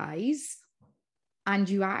realize, and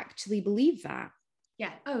you actually believe that.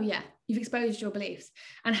 Yeah. Oh, yeah. You've exposed your beliefs.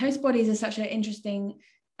 And host bodies is such an interesting,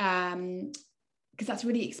 because that's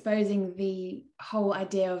really exposing the whole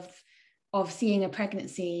idea of seeing a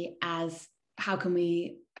pregnancy as, how can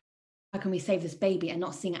we save this baby, and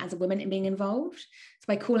not seeing it as a woman being involved. So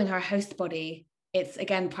by calling her a host body, it's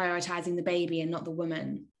again prioritizing the baby and not the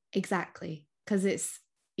woman. Exactly. Because it's,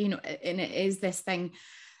 you know, and it is this thing.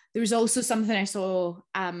 There was also something I saw,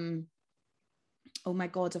 oh my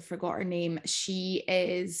God, I forgot her name. She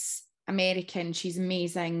is American. She's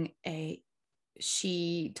amazing.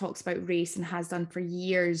 She talks about race and has done for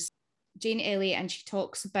years. Jane Elliott, and she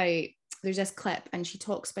talks about, there's this clip, and she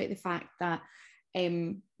talks about the fact that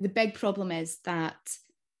the big problem is that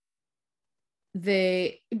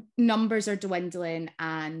the numbers are dwindling,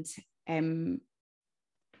 and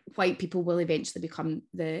white people will eventually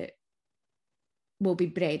will be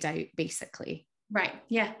bred out, basically. Right.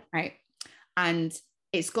 Yeah. Right. And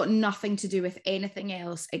it's got nothing to do with anything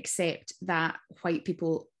else except that white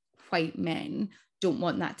men don't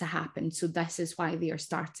want that to happen. So this is why they are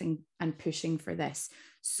starting and pushing for this,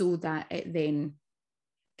 so that it then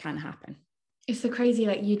can happen. It's the crazy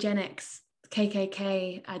like eugenics,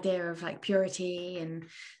 KKK idea of like purity and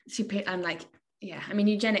super, and like, yeah, I mean,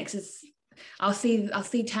 eugenics is, I'll see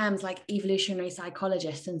terms like evolutionary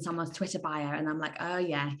psychologist in someone's Twitter bio, and I'm like, oh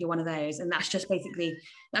yeah, you're one of those. And that's just basically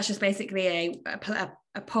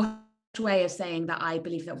a posh way of saying that I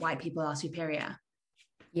believe that white people are superior.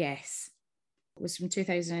 Yes. It was from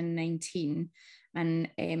 2019, and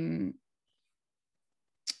in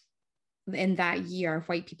that year,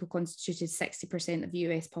 white people constituted 60% of the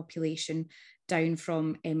US population, down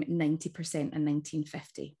from 90% in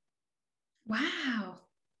 1950. Wow.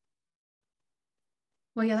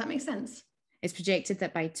 Well, yeah, that makes sense. It's projected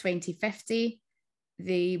that by 2050,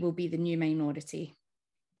 they will be the new minority.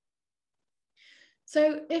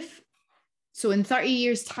 So in 30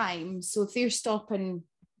 years' time, so if they're stopping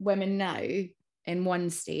women now in one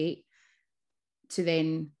state to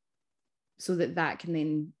then, so that can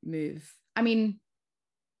then move. I mean,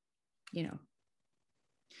 you know.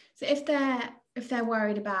 So if they're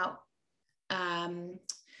worried about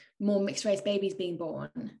more mixed race babies being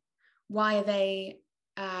born, why are they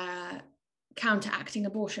counteracting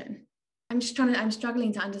abortion? I'm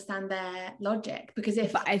struggling to understand their logic, because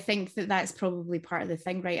but I think that's probably part of the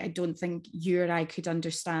thing, right? I don't think you or I could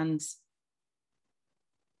understand.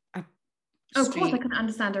 Of course I can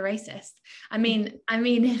understand a racist. I mean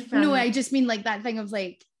if no, I just mean like that thing of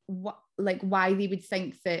like what, like why they would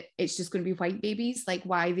think that it's just going to be white babies, like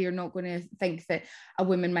why they're not going to think that a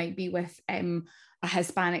woman might be with a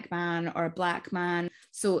Hispanic man or a black man.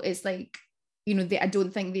 So it's like, you know, I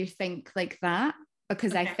don't think they think like that,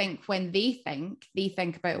 because okay. I think when they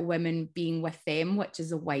think about a woman being with them, which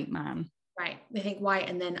is a white man. Right. They think white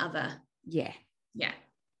and then other. Yeah. Yeah.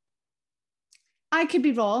 I could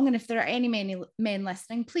be wrong, and if there are any men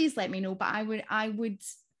listening, please let me know. But I would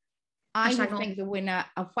think that when a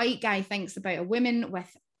white guy thinks about a woman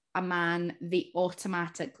with a man, they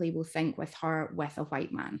automatically will think with her with a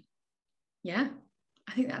white man. Yeah,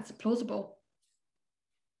 I think that's plausible.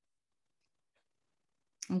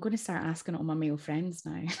 I'm going to start asking all my male friends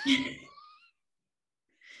now. Can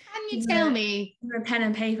you tell me? A pen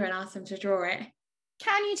and paper and ask them to draw it.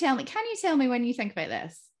 Can you tell me when you think about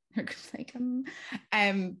this? Like,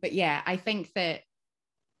 but yeah, I think that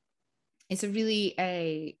it's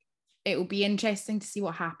it will be interesting to see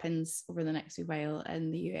what happens over the next while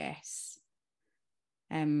in the US.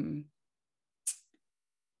 And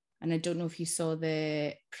I don't know if you saw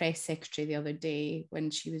the press secretary the other day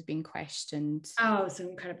when she was being questioned. Oh, it was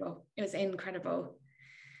incredible. It was incredible.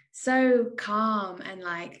 So calm and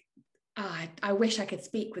like, I wish I could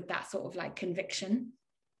speak with that sort of like conviction.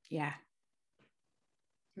 Yeah.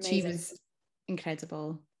 Amazing. She was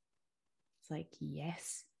incredible. It's like,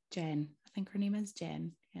 yes, Jen. I think her name is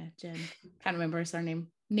Jen. Yeah, Jen. Can't remember her surname.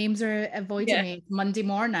 Names are avoiding me. Monday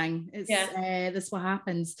morning. That's what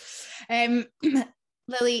happens.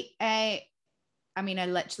 Lily, I mean, I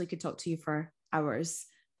literally could talk to you for hours,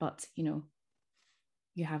 but you know,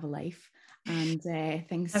 you have a life and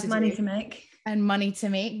things have to money do. to make. And money to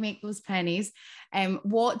make those pennies.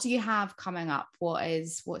 What do you have coming up?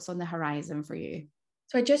 What's on the horizon for you?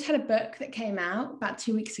 So I just had a book that came out about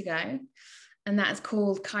 2 weeks ago, and that is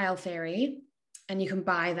called Kyle Theory. And you can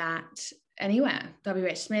buy that anywhere.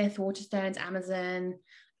 WH Smith, Waterstones, Amazon.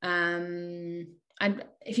 And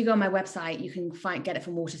if you go on my website, you can get it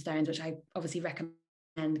from Waterstones, which I obviously recommend,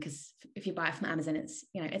 because if you buy it from Amazon, it's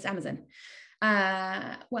Amazon.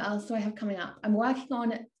 What else do I have coming up? I'm working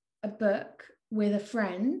on a book with a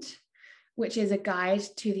friend, which is a guide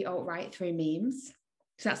to the alt-right through memes.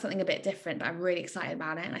 So that's something a bit different, but I'm really excited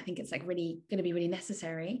about it. And I think it's like really going to be really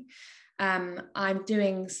necessary. I'm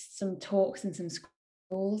doing some talks in some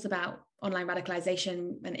schools about online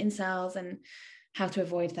radicalization and incels and how to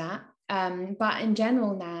avoid that. But in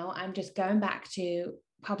general now, I'm just going back to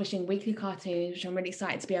publishing weekly cartoons, which I'm really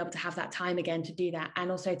excited to be able to have that time again to do that,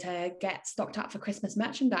 and also to get stocked up for Christmas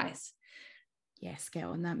merchandise. Yes, get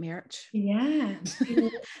on that merch. Yeah.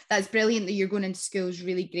 That's brilliant that you're going into schools.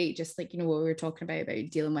 Really great. Just like, you know, what we were talking about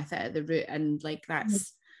dealing with it at the root, and like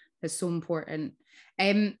that's so important.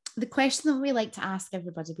 The question that we like to ask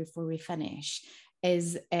everybody before we finish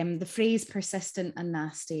is the phrase persistent and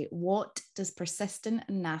nasty. What does persistent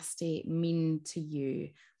and nasty mean to you,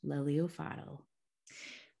 Lily O'Farrell?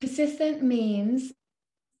 Persistent means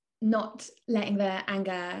not letting the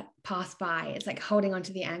anger pass by. It's like holding on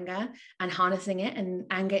to the anger and harnessing it. And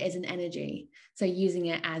anger is an energy. So using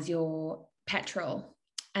it as your petrol.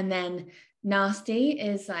 And then nasty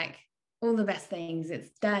is like all the best things.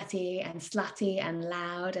 It's dirty and slutty and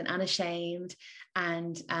loud and unashamed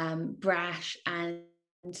and brash and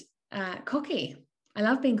cocky. I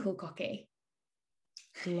love being called cocky.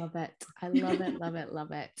 Love it. I love it, love it,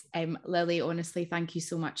 love it. Lily, honestly, thank you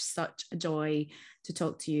so much. Such a joy to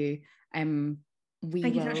talk to you. Thank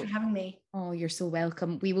you so much for having me. Oh, you're so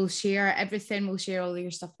welcome. We will share everything. We'll share all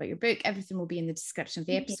your stuff about your book. Everything will be in the description of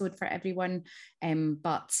the episode for everyone.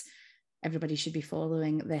 But everybody should be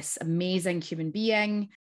following this amazing human being.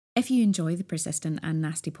 If you enjoy the Persistent and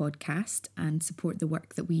Nasty podcast and support the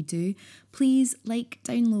work that we do, please like,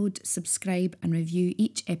 download, subscribe and review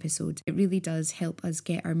each episode. It really does help us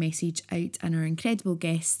get our message out and our incredible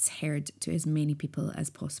guests heard to as many people as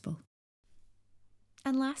possible.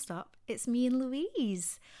 And last up, it's me and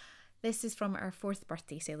Louise. This is from our 4th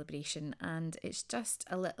birthday celebration, and it's just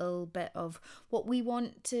a little bit of what we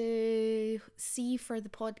want to see for the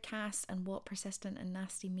podcast and what Persistent and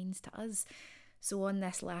Nasty means to us. So on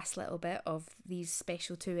this last little bit of these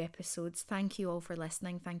special 2 episodes, thank you all for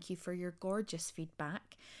listening. Thank you for your gorgeous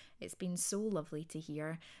feedback. It's been so lovely to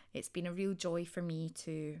hear. It's been a real joy for me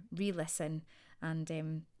to re-listen and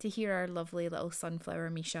to hear our lovely little sunflower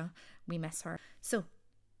Misha. We miss her. So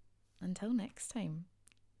until next time,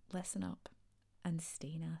 listen up and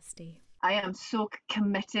stay nasty. I am so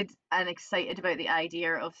committed and excited about the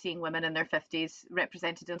idea of seeing women in their 50s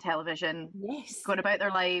represented on television, Yes. going about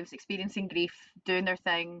their lives, experiencing grief, doing their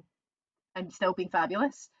thing, and still being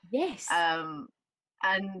fabulous. Yes. And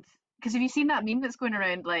because have you seen that meme that's going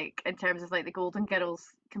around, like in terms of like the Golden Girls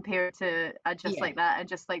compared to Just Like That, and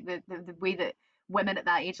just like the way that women at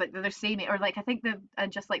that age, like they're saying it, or like I think the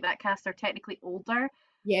and Just Like That cast are technically older.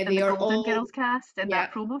 Yeah, than they the are Golden all Girls cast in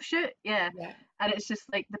that promo shoot. Yeah. Yeah. And it's just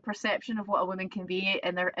like the perception of what a woman can be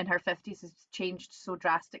in her 50s has changed so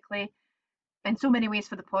drastically in so many ways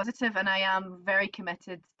for the positive. And I am very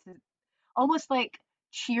committed to almost like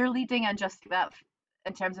cheerleading and just that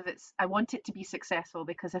in terms of I want it to be successful,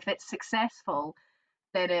 because if it's successful,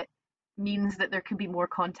 then it means that there can be more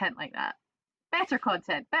content like that. Better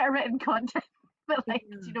content, better written content. But like,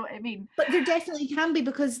 do you know what I mean? But there definitely can be,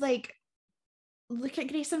 because like, look at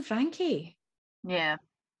Grace and Frankie. Yeah.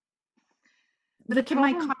 Look at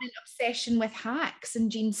my current obsession with Hacks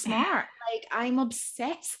and Jean Smart. Like, I'm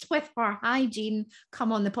obsessed with her. Hi, Jean.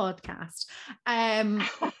 Come on the podcast. But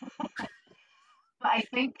I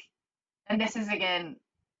think, and this is again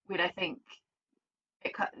where I think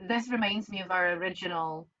this reminds me of our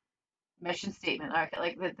original mission statement,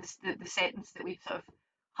 like the sentence that we sort of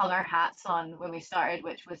hung our hats on when we started,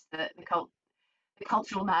 which was that the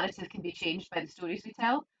cultural narrative can be changed by the stories we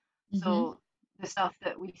tell. Mm-hmm. So the stuff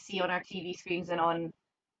that we see on our TV screens and on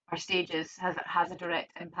our stages has a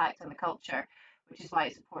direct impact on the culture, which is why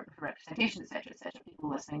it's important for representation, etc., etc. People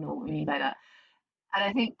listening know what we mean by that. And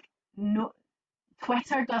I think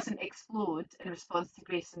Twitter doesn't explode in response to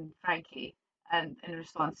Grace and Frankie and in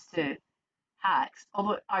response to Hacks,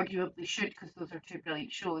 although it arguably should, because those are 2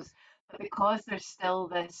 brilliant shows. But because there's still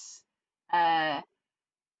this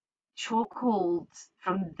chokehold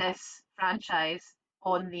from this franchise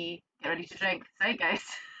on the get ready to drink zeitgeist,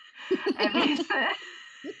 it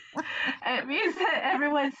means that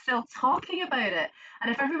everyone's still talking about it.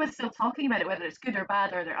 And if everyone's still talking about it, whether it's good or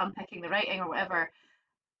bad, or they're unpicking the writing or whatever,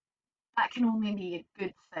 that can only be a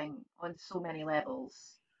good thing on so many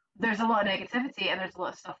levels. There's a lot of negativity, and there's a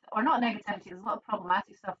lot of stuff, or not negativity, there's a lot of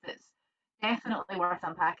problematic stuff that's definitely worth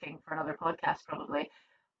unpacking for another podcast probably.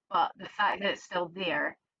 But the fact that it's still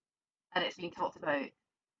there and it's being talked about,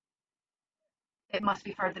 it must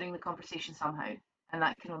be furthering the conversation somehow, and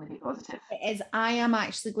that can only be positive. It is. I am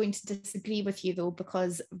actually going to disagree with you though,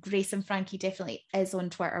 because Grace and Frankie definitely is on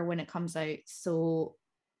Twitter when it comes out. So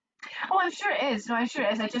I'm sure it is. No, I'm sure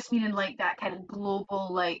it is. I just mean in like that kind of global,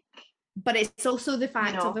 like. But it's also the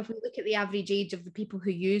fact of, if we look at the average age of the people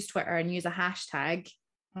who use Twitter and use a hashtag,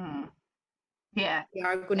 yeah, they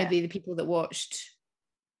are going to be the people that watched.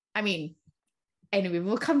 I mean, anyway,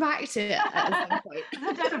 we'll come back to it at some point.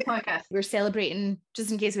 It's a different podcast. We're celebrating,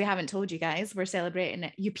 just in case we haven't told you guys, we're celebrating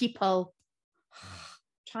it. You people,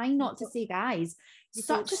 trying not to say guys,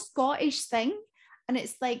 such a Scottish thing, and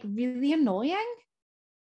it's like really annoying.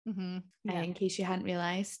 Mm-hmm. Yeah. In case you hadn't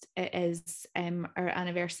realised, it is our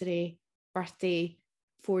anniversary birthday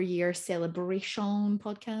 4-year celebration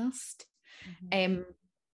podcast. And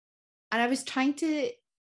I was trying to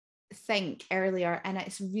think earlier, and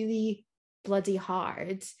it's really bloody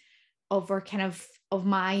hard of our kind of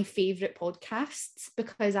my favorite podcasts,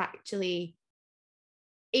 because actually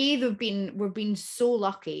we've been so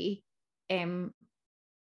lucky,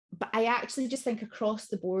 but I actually just think across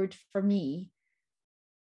the board for me,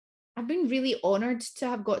 I've been really honored to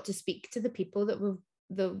have got to speak to the people that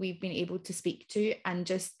we've been able to speak to, and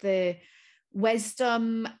just the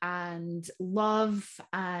wisdom and love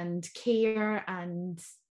and care and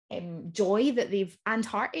joy that and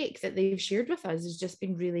heartache that they've shared with us has just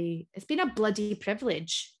been it's been a bloody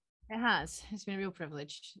privilege. It's been a real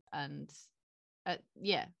privilege, and I'm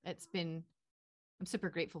super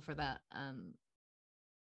grateful for that,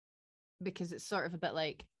 because it's sort of a bit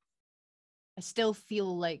like, I still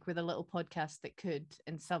feel like we're the little podcast that could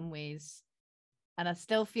in some ways, and I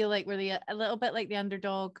still feel like we're a little bit like the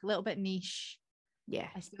underdog, a little bit niche. Yeah,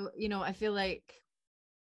 I still, I feel like,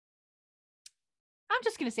 I'm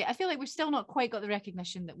just going to say, I feel like we've still not quite got the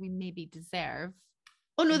recognition that we maybe deserve.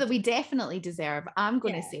 Oh no, that we definitely deserve. I'm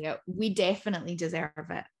going to say it. We definitely deserve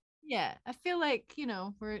it. Yeah, I feel like,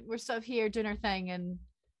 we're sort of here doing our thing, and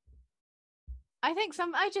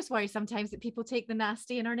I just worry sometimes that people take the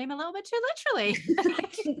nasty in our name a little bit too literally.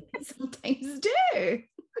 Sometimes do.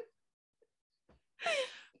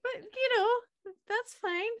 But, that's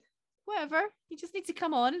fine. Whatever. You just need to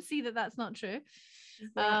come on and see that that's not true.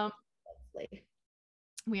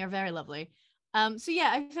 We are very lovely. So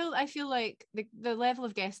yeah, I feel like the level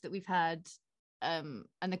of guests that we've had, and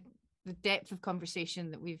the depth of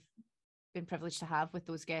conversation that we've been privileged to have with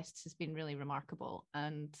those guests has been really remarkable,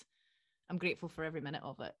 and I'm grateful for every minute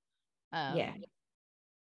of it.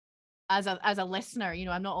 As a listener,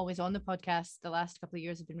 I'm not always on the podcast. The last couple of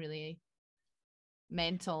years have been really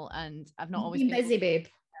mental, and I've not always been busy, babe.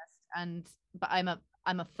 But I'm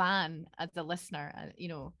a fan as a listener,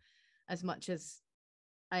 as much as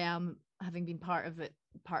I am having been part of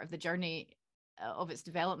the journey of its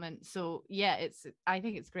development. So yeah, I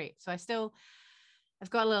think it's great. So I've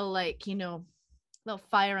got a little little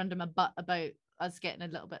fire under my butt about us getting a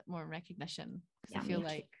little bit more recognition, because I feel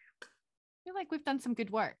like we've done some good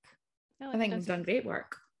work. I think we've done great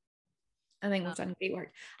work. And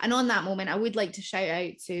on that moment, I would like to shout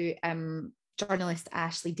out to journalist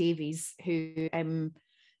Ashley Davies, who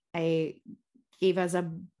gave us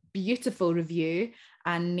a beautiful review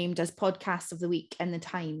and named us podcast of the week in the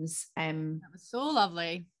Times. That was so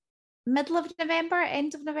lovely. Middle of November,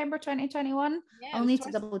 end of November 2021. Yeah, I'll need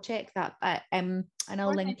to double check that, but and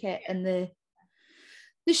I'll link it in the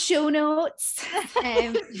show notes.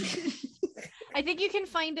 I think you can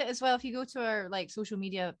find it as well if you go to our social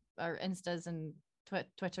media, our Instas and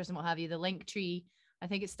Twitters and what have you. The link tree, I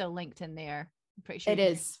think it's still linked in there. I'm pretty sure it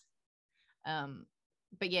is.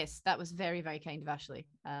 But yes, that was very, very kind of Ashley,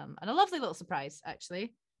 and a lovely little surprise,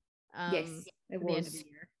 actually. Yes, it was. The end of the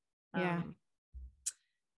year. Yeah.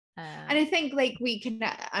 And I think we can,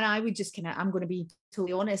 and I would just I'm going to be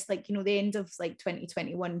totally honest, the end of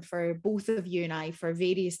 2021 for both of you and I, for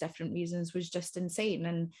various different reasons, was just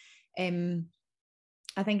insane. And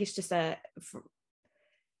I think it's just there's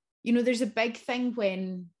a big thing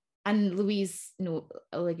when, and Louise,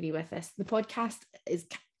 I'll agree with this, the podcast is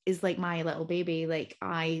like my little baby.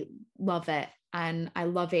 I love it, and I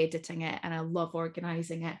love editing it, and I love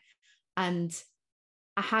organizing it, and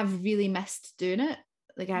I have really missed doing it.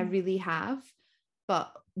 I really have,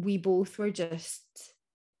 but we both were just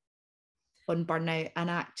on burnout,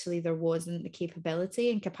 and actually there wasn't the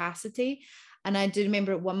capability and capacity. And I do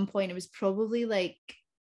remember at one point, it was probably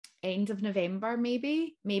end of November,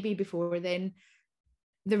 maybe before then,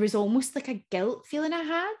 there was almost a guilt feeling I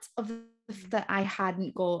had that I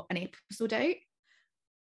hadn't got an episode out,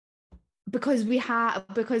 because we have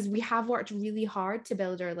worked really hard to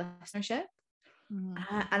build our listenership.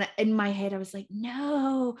 And in my head, I was like,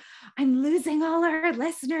 no, I'm losing all our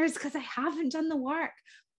listeners because I haven't done the work.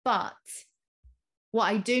 But what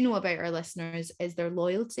I do know about our listeners is their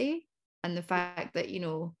loyalty, and the fact that,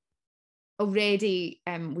 already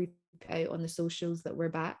we put out on the socials that we're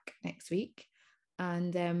back next week,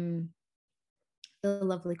 and the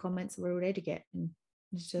lovely comments that we're already getting.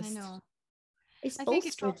 It's just, I know. It's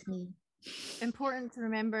bolstered me. Important to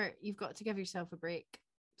remember, you've got to give yourself a break.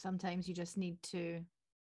 Sometimes you just need to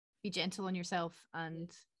be gentle on yourself and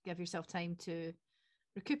give yourself time to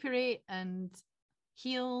recuperate and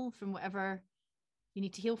heal from whatever you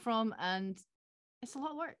need to heal from. And it's a lot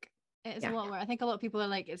of work. It's a lot of work. I think a lot of people are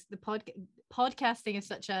like, it's the podcasting is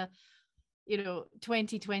such a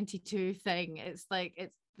 2022 thing. It's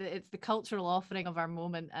it's the cultural offering of our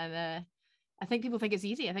moment, and I think people think it's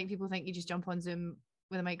easy. I think people think you just jump on Zoom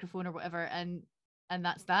with a microphone or whatever, and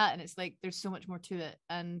that's that. And it's there's so much more to it.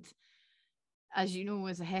 And as you know,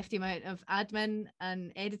 was a hefty amount of admin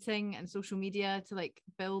and editing and social media to like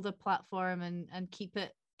build a platform and keep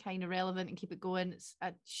it kind of relevant and keep it going. It's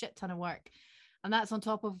a shit ton of work, and that's on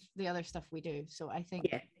top of the other stuff we do. So I think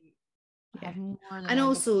have more than and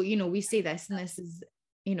also, you know, we say this, and this is,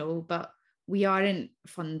 you know, but we aren't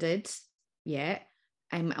funded yet,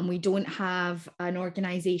 and we don't have an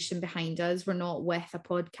organization behind us. We're not with a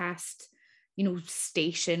podcast, you know,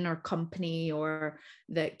 station or company or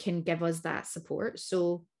that can give us that support.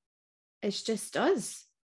 So it's just us.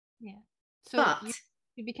 Yeah. So but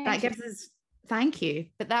that gives us, thank you,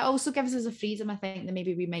 but that also gives us a freedom, I think, that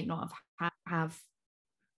maybe we might not have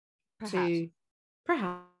to,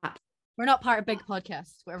 perhaps. We're not part of big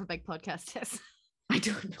podcast, whatever big podcast is. I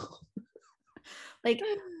don't know. Like,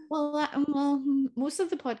 well, most of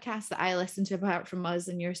the podcasts that I listen to, apart from us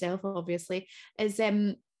and yourself, obviously, is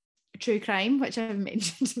true crime, which I've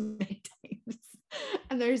mentioned many times.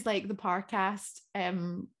 And there's like the Parcast.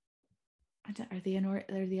 Are they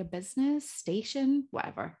a business station?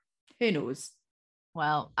 Whatever. Who knows?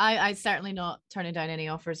 Well, I certainly not turning down any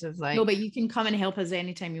offers of like. No, but you can come and help us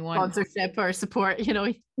anytime you want. Sponsorship or support, you know.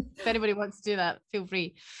 If anybody wants to do that, feel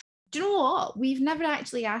free. Do you know what? We've never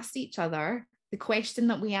actually asked each other the question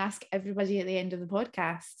that we ask everybody at the end of the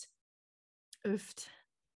podcast. Oofed.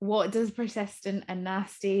 What does persistent and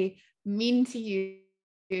nasty mean to you,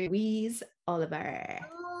 Louise Oliver?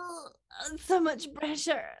 Oh, so much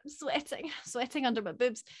pressure. I'm sweating under my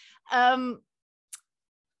boobs.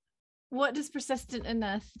 What does persistent and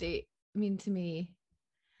nasty mean to me?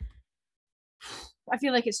 I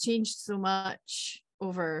feel like it's changed so much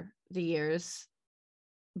over the years,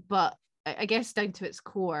 but I guess down to its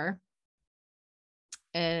core,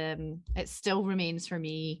 it still remains for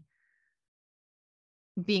me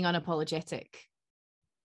being unapologetic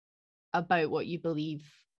about what you believe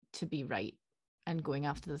to be right and going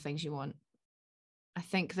after the things you want. I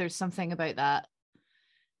think there's something about that.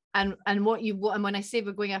 And what you want, and when I say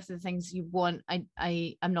we're going after the things you want,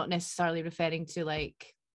 I'm not necessarily referring to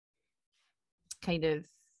like kind of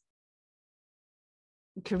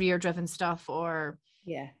career driven stuff or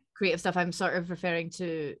creative stuff. I'm sort of referring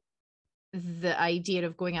to the idea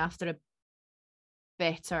of going after a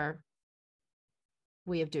better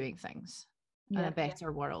way of doing things and a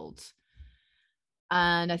better world.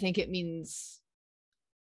 And I think it means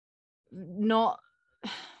not,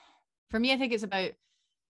 for me, I think it's about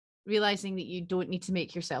realizing that you don't need to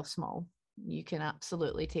make yourself small. You can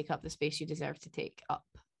absolutely take up the space you deserve to take up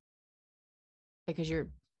because your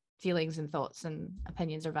feelings and thoughts and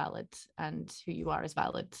opinions are valid and who you are is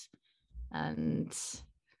valid. And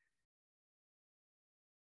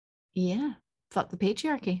yeah, fuck the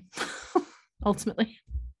patriarchy. Ultimately,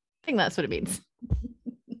 I think that's what it means.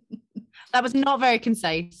 That was not very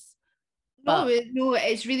concise. No,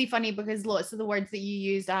 it's really funny because lots of the words that you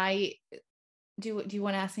used, do you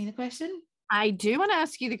want to ask me the question? I do want to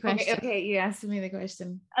ask you the question. Okay, you asked me the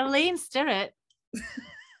question. Elaine Stirrett,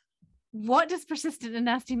 what does persistent and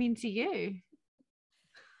nasty mean to you?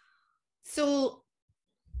 So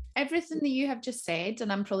everything that you have just said,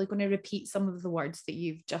 and I'm probably going to repeat some of the words that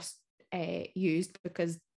you've just used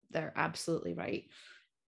because they're absolutely right.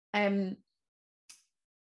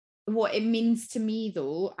 What it means to me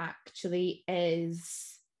though actually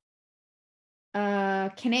is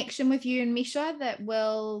a connection with you and Misha that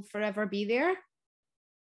will forever be there.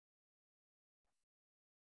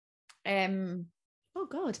 Oh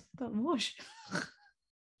God, got wash.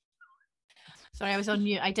 Sorry, I was on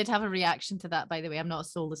mute. I did have a reaction to that, by the way. I'm not a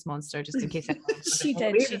soulless monster, just in case. She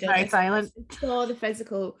did. Very silent. Oh, the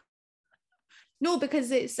physical. No,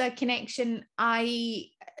 because it's a connection.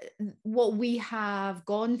 What we have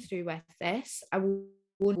gone through with this, I won't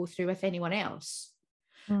go through with anyone else,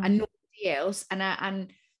 and nobody else.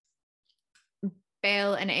 And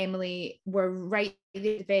Belle and Emily were right at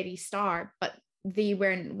the very start, but they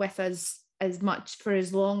weren't with us as much for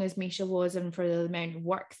as long as Misha was and for the amount of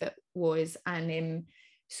work that was. And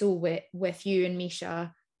so with you and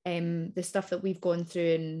Misha, the stuff that we've gone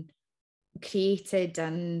through and created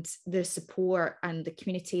and the support and the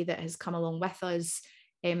community that has come along with us,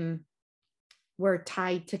 we're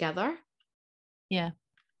tied together. Yeah.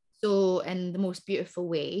 So in the most beautiful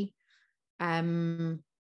way. So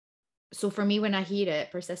for me, when I hear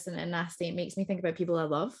it, persistent and nasty, it makes me think about people I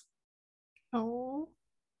love. Oh.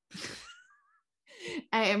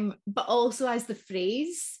 But also as the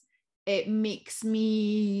phrase, it makes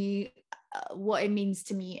me, what it means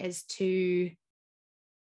to me is to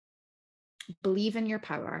believe in your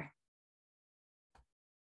power,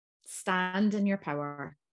 stand in your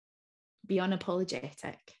power, be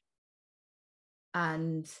unapologetic,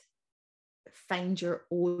 and find your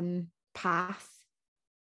own path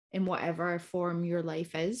in whatever form your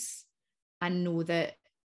life is, and know that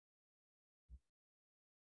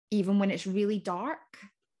even when it's really dark,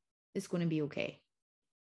 it's going to be okay.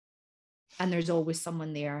 And there's always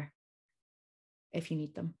someone there if you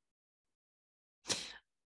need them.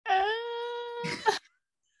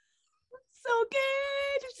 So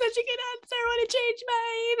good. Such a good answer. I want to change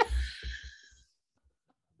mine.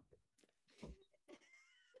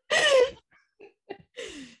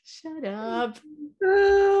 Shut up.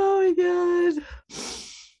 Oh my God.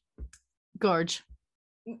 Gorge.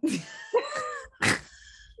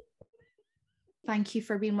 Thank you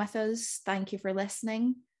for being with us. Thank you for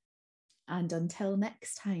listening. And until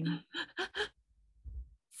next time.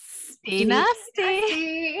 Stay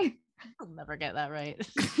nasty. I'll never get that right.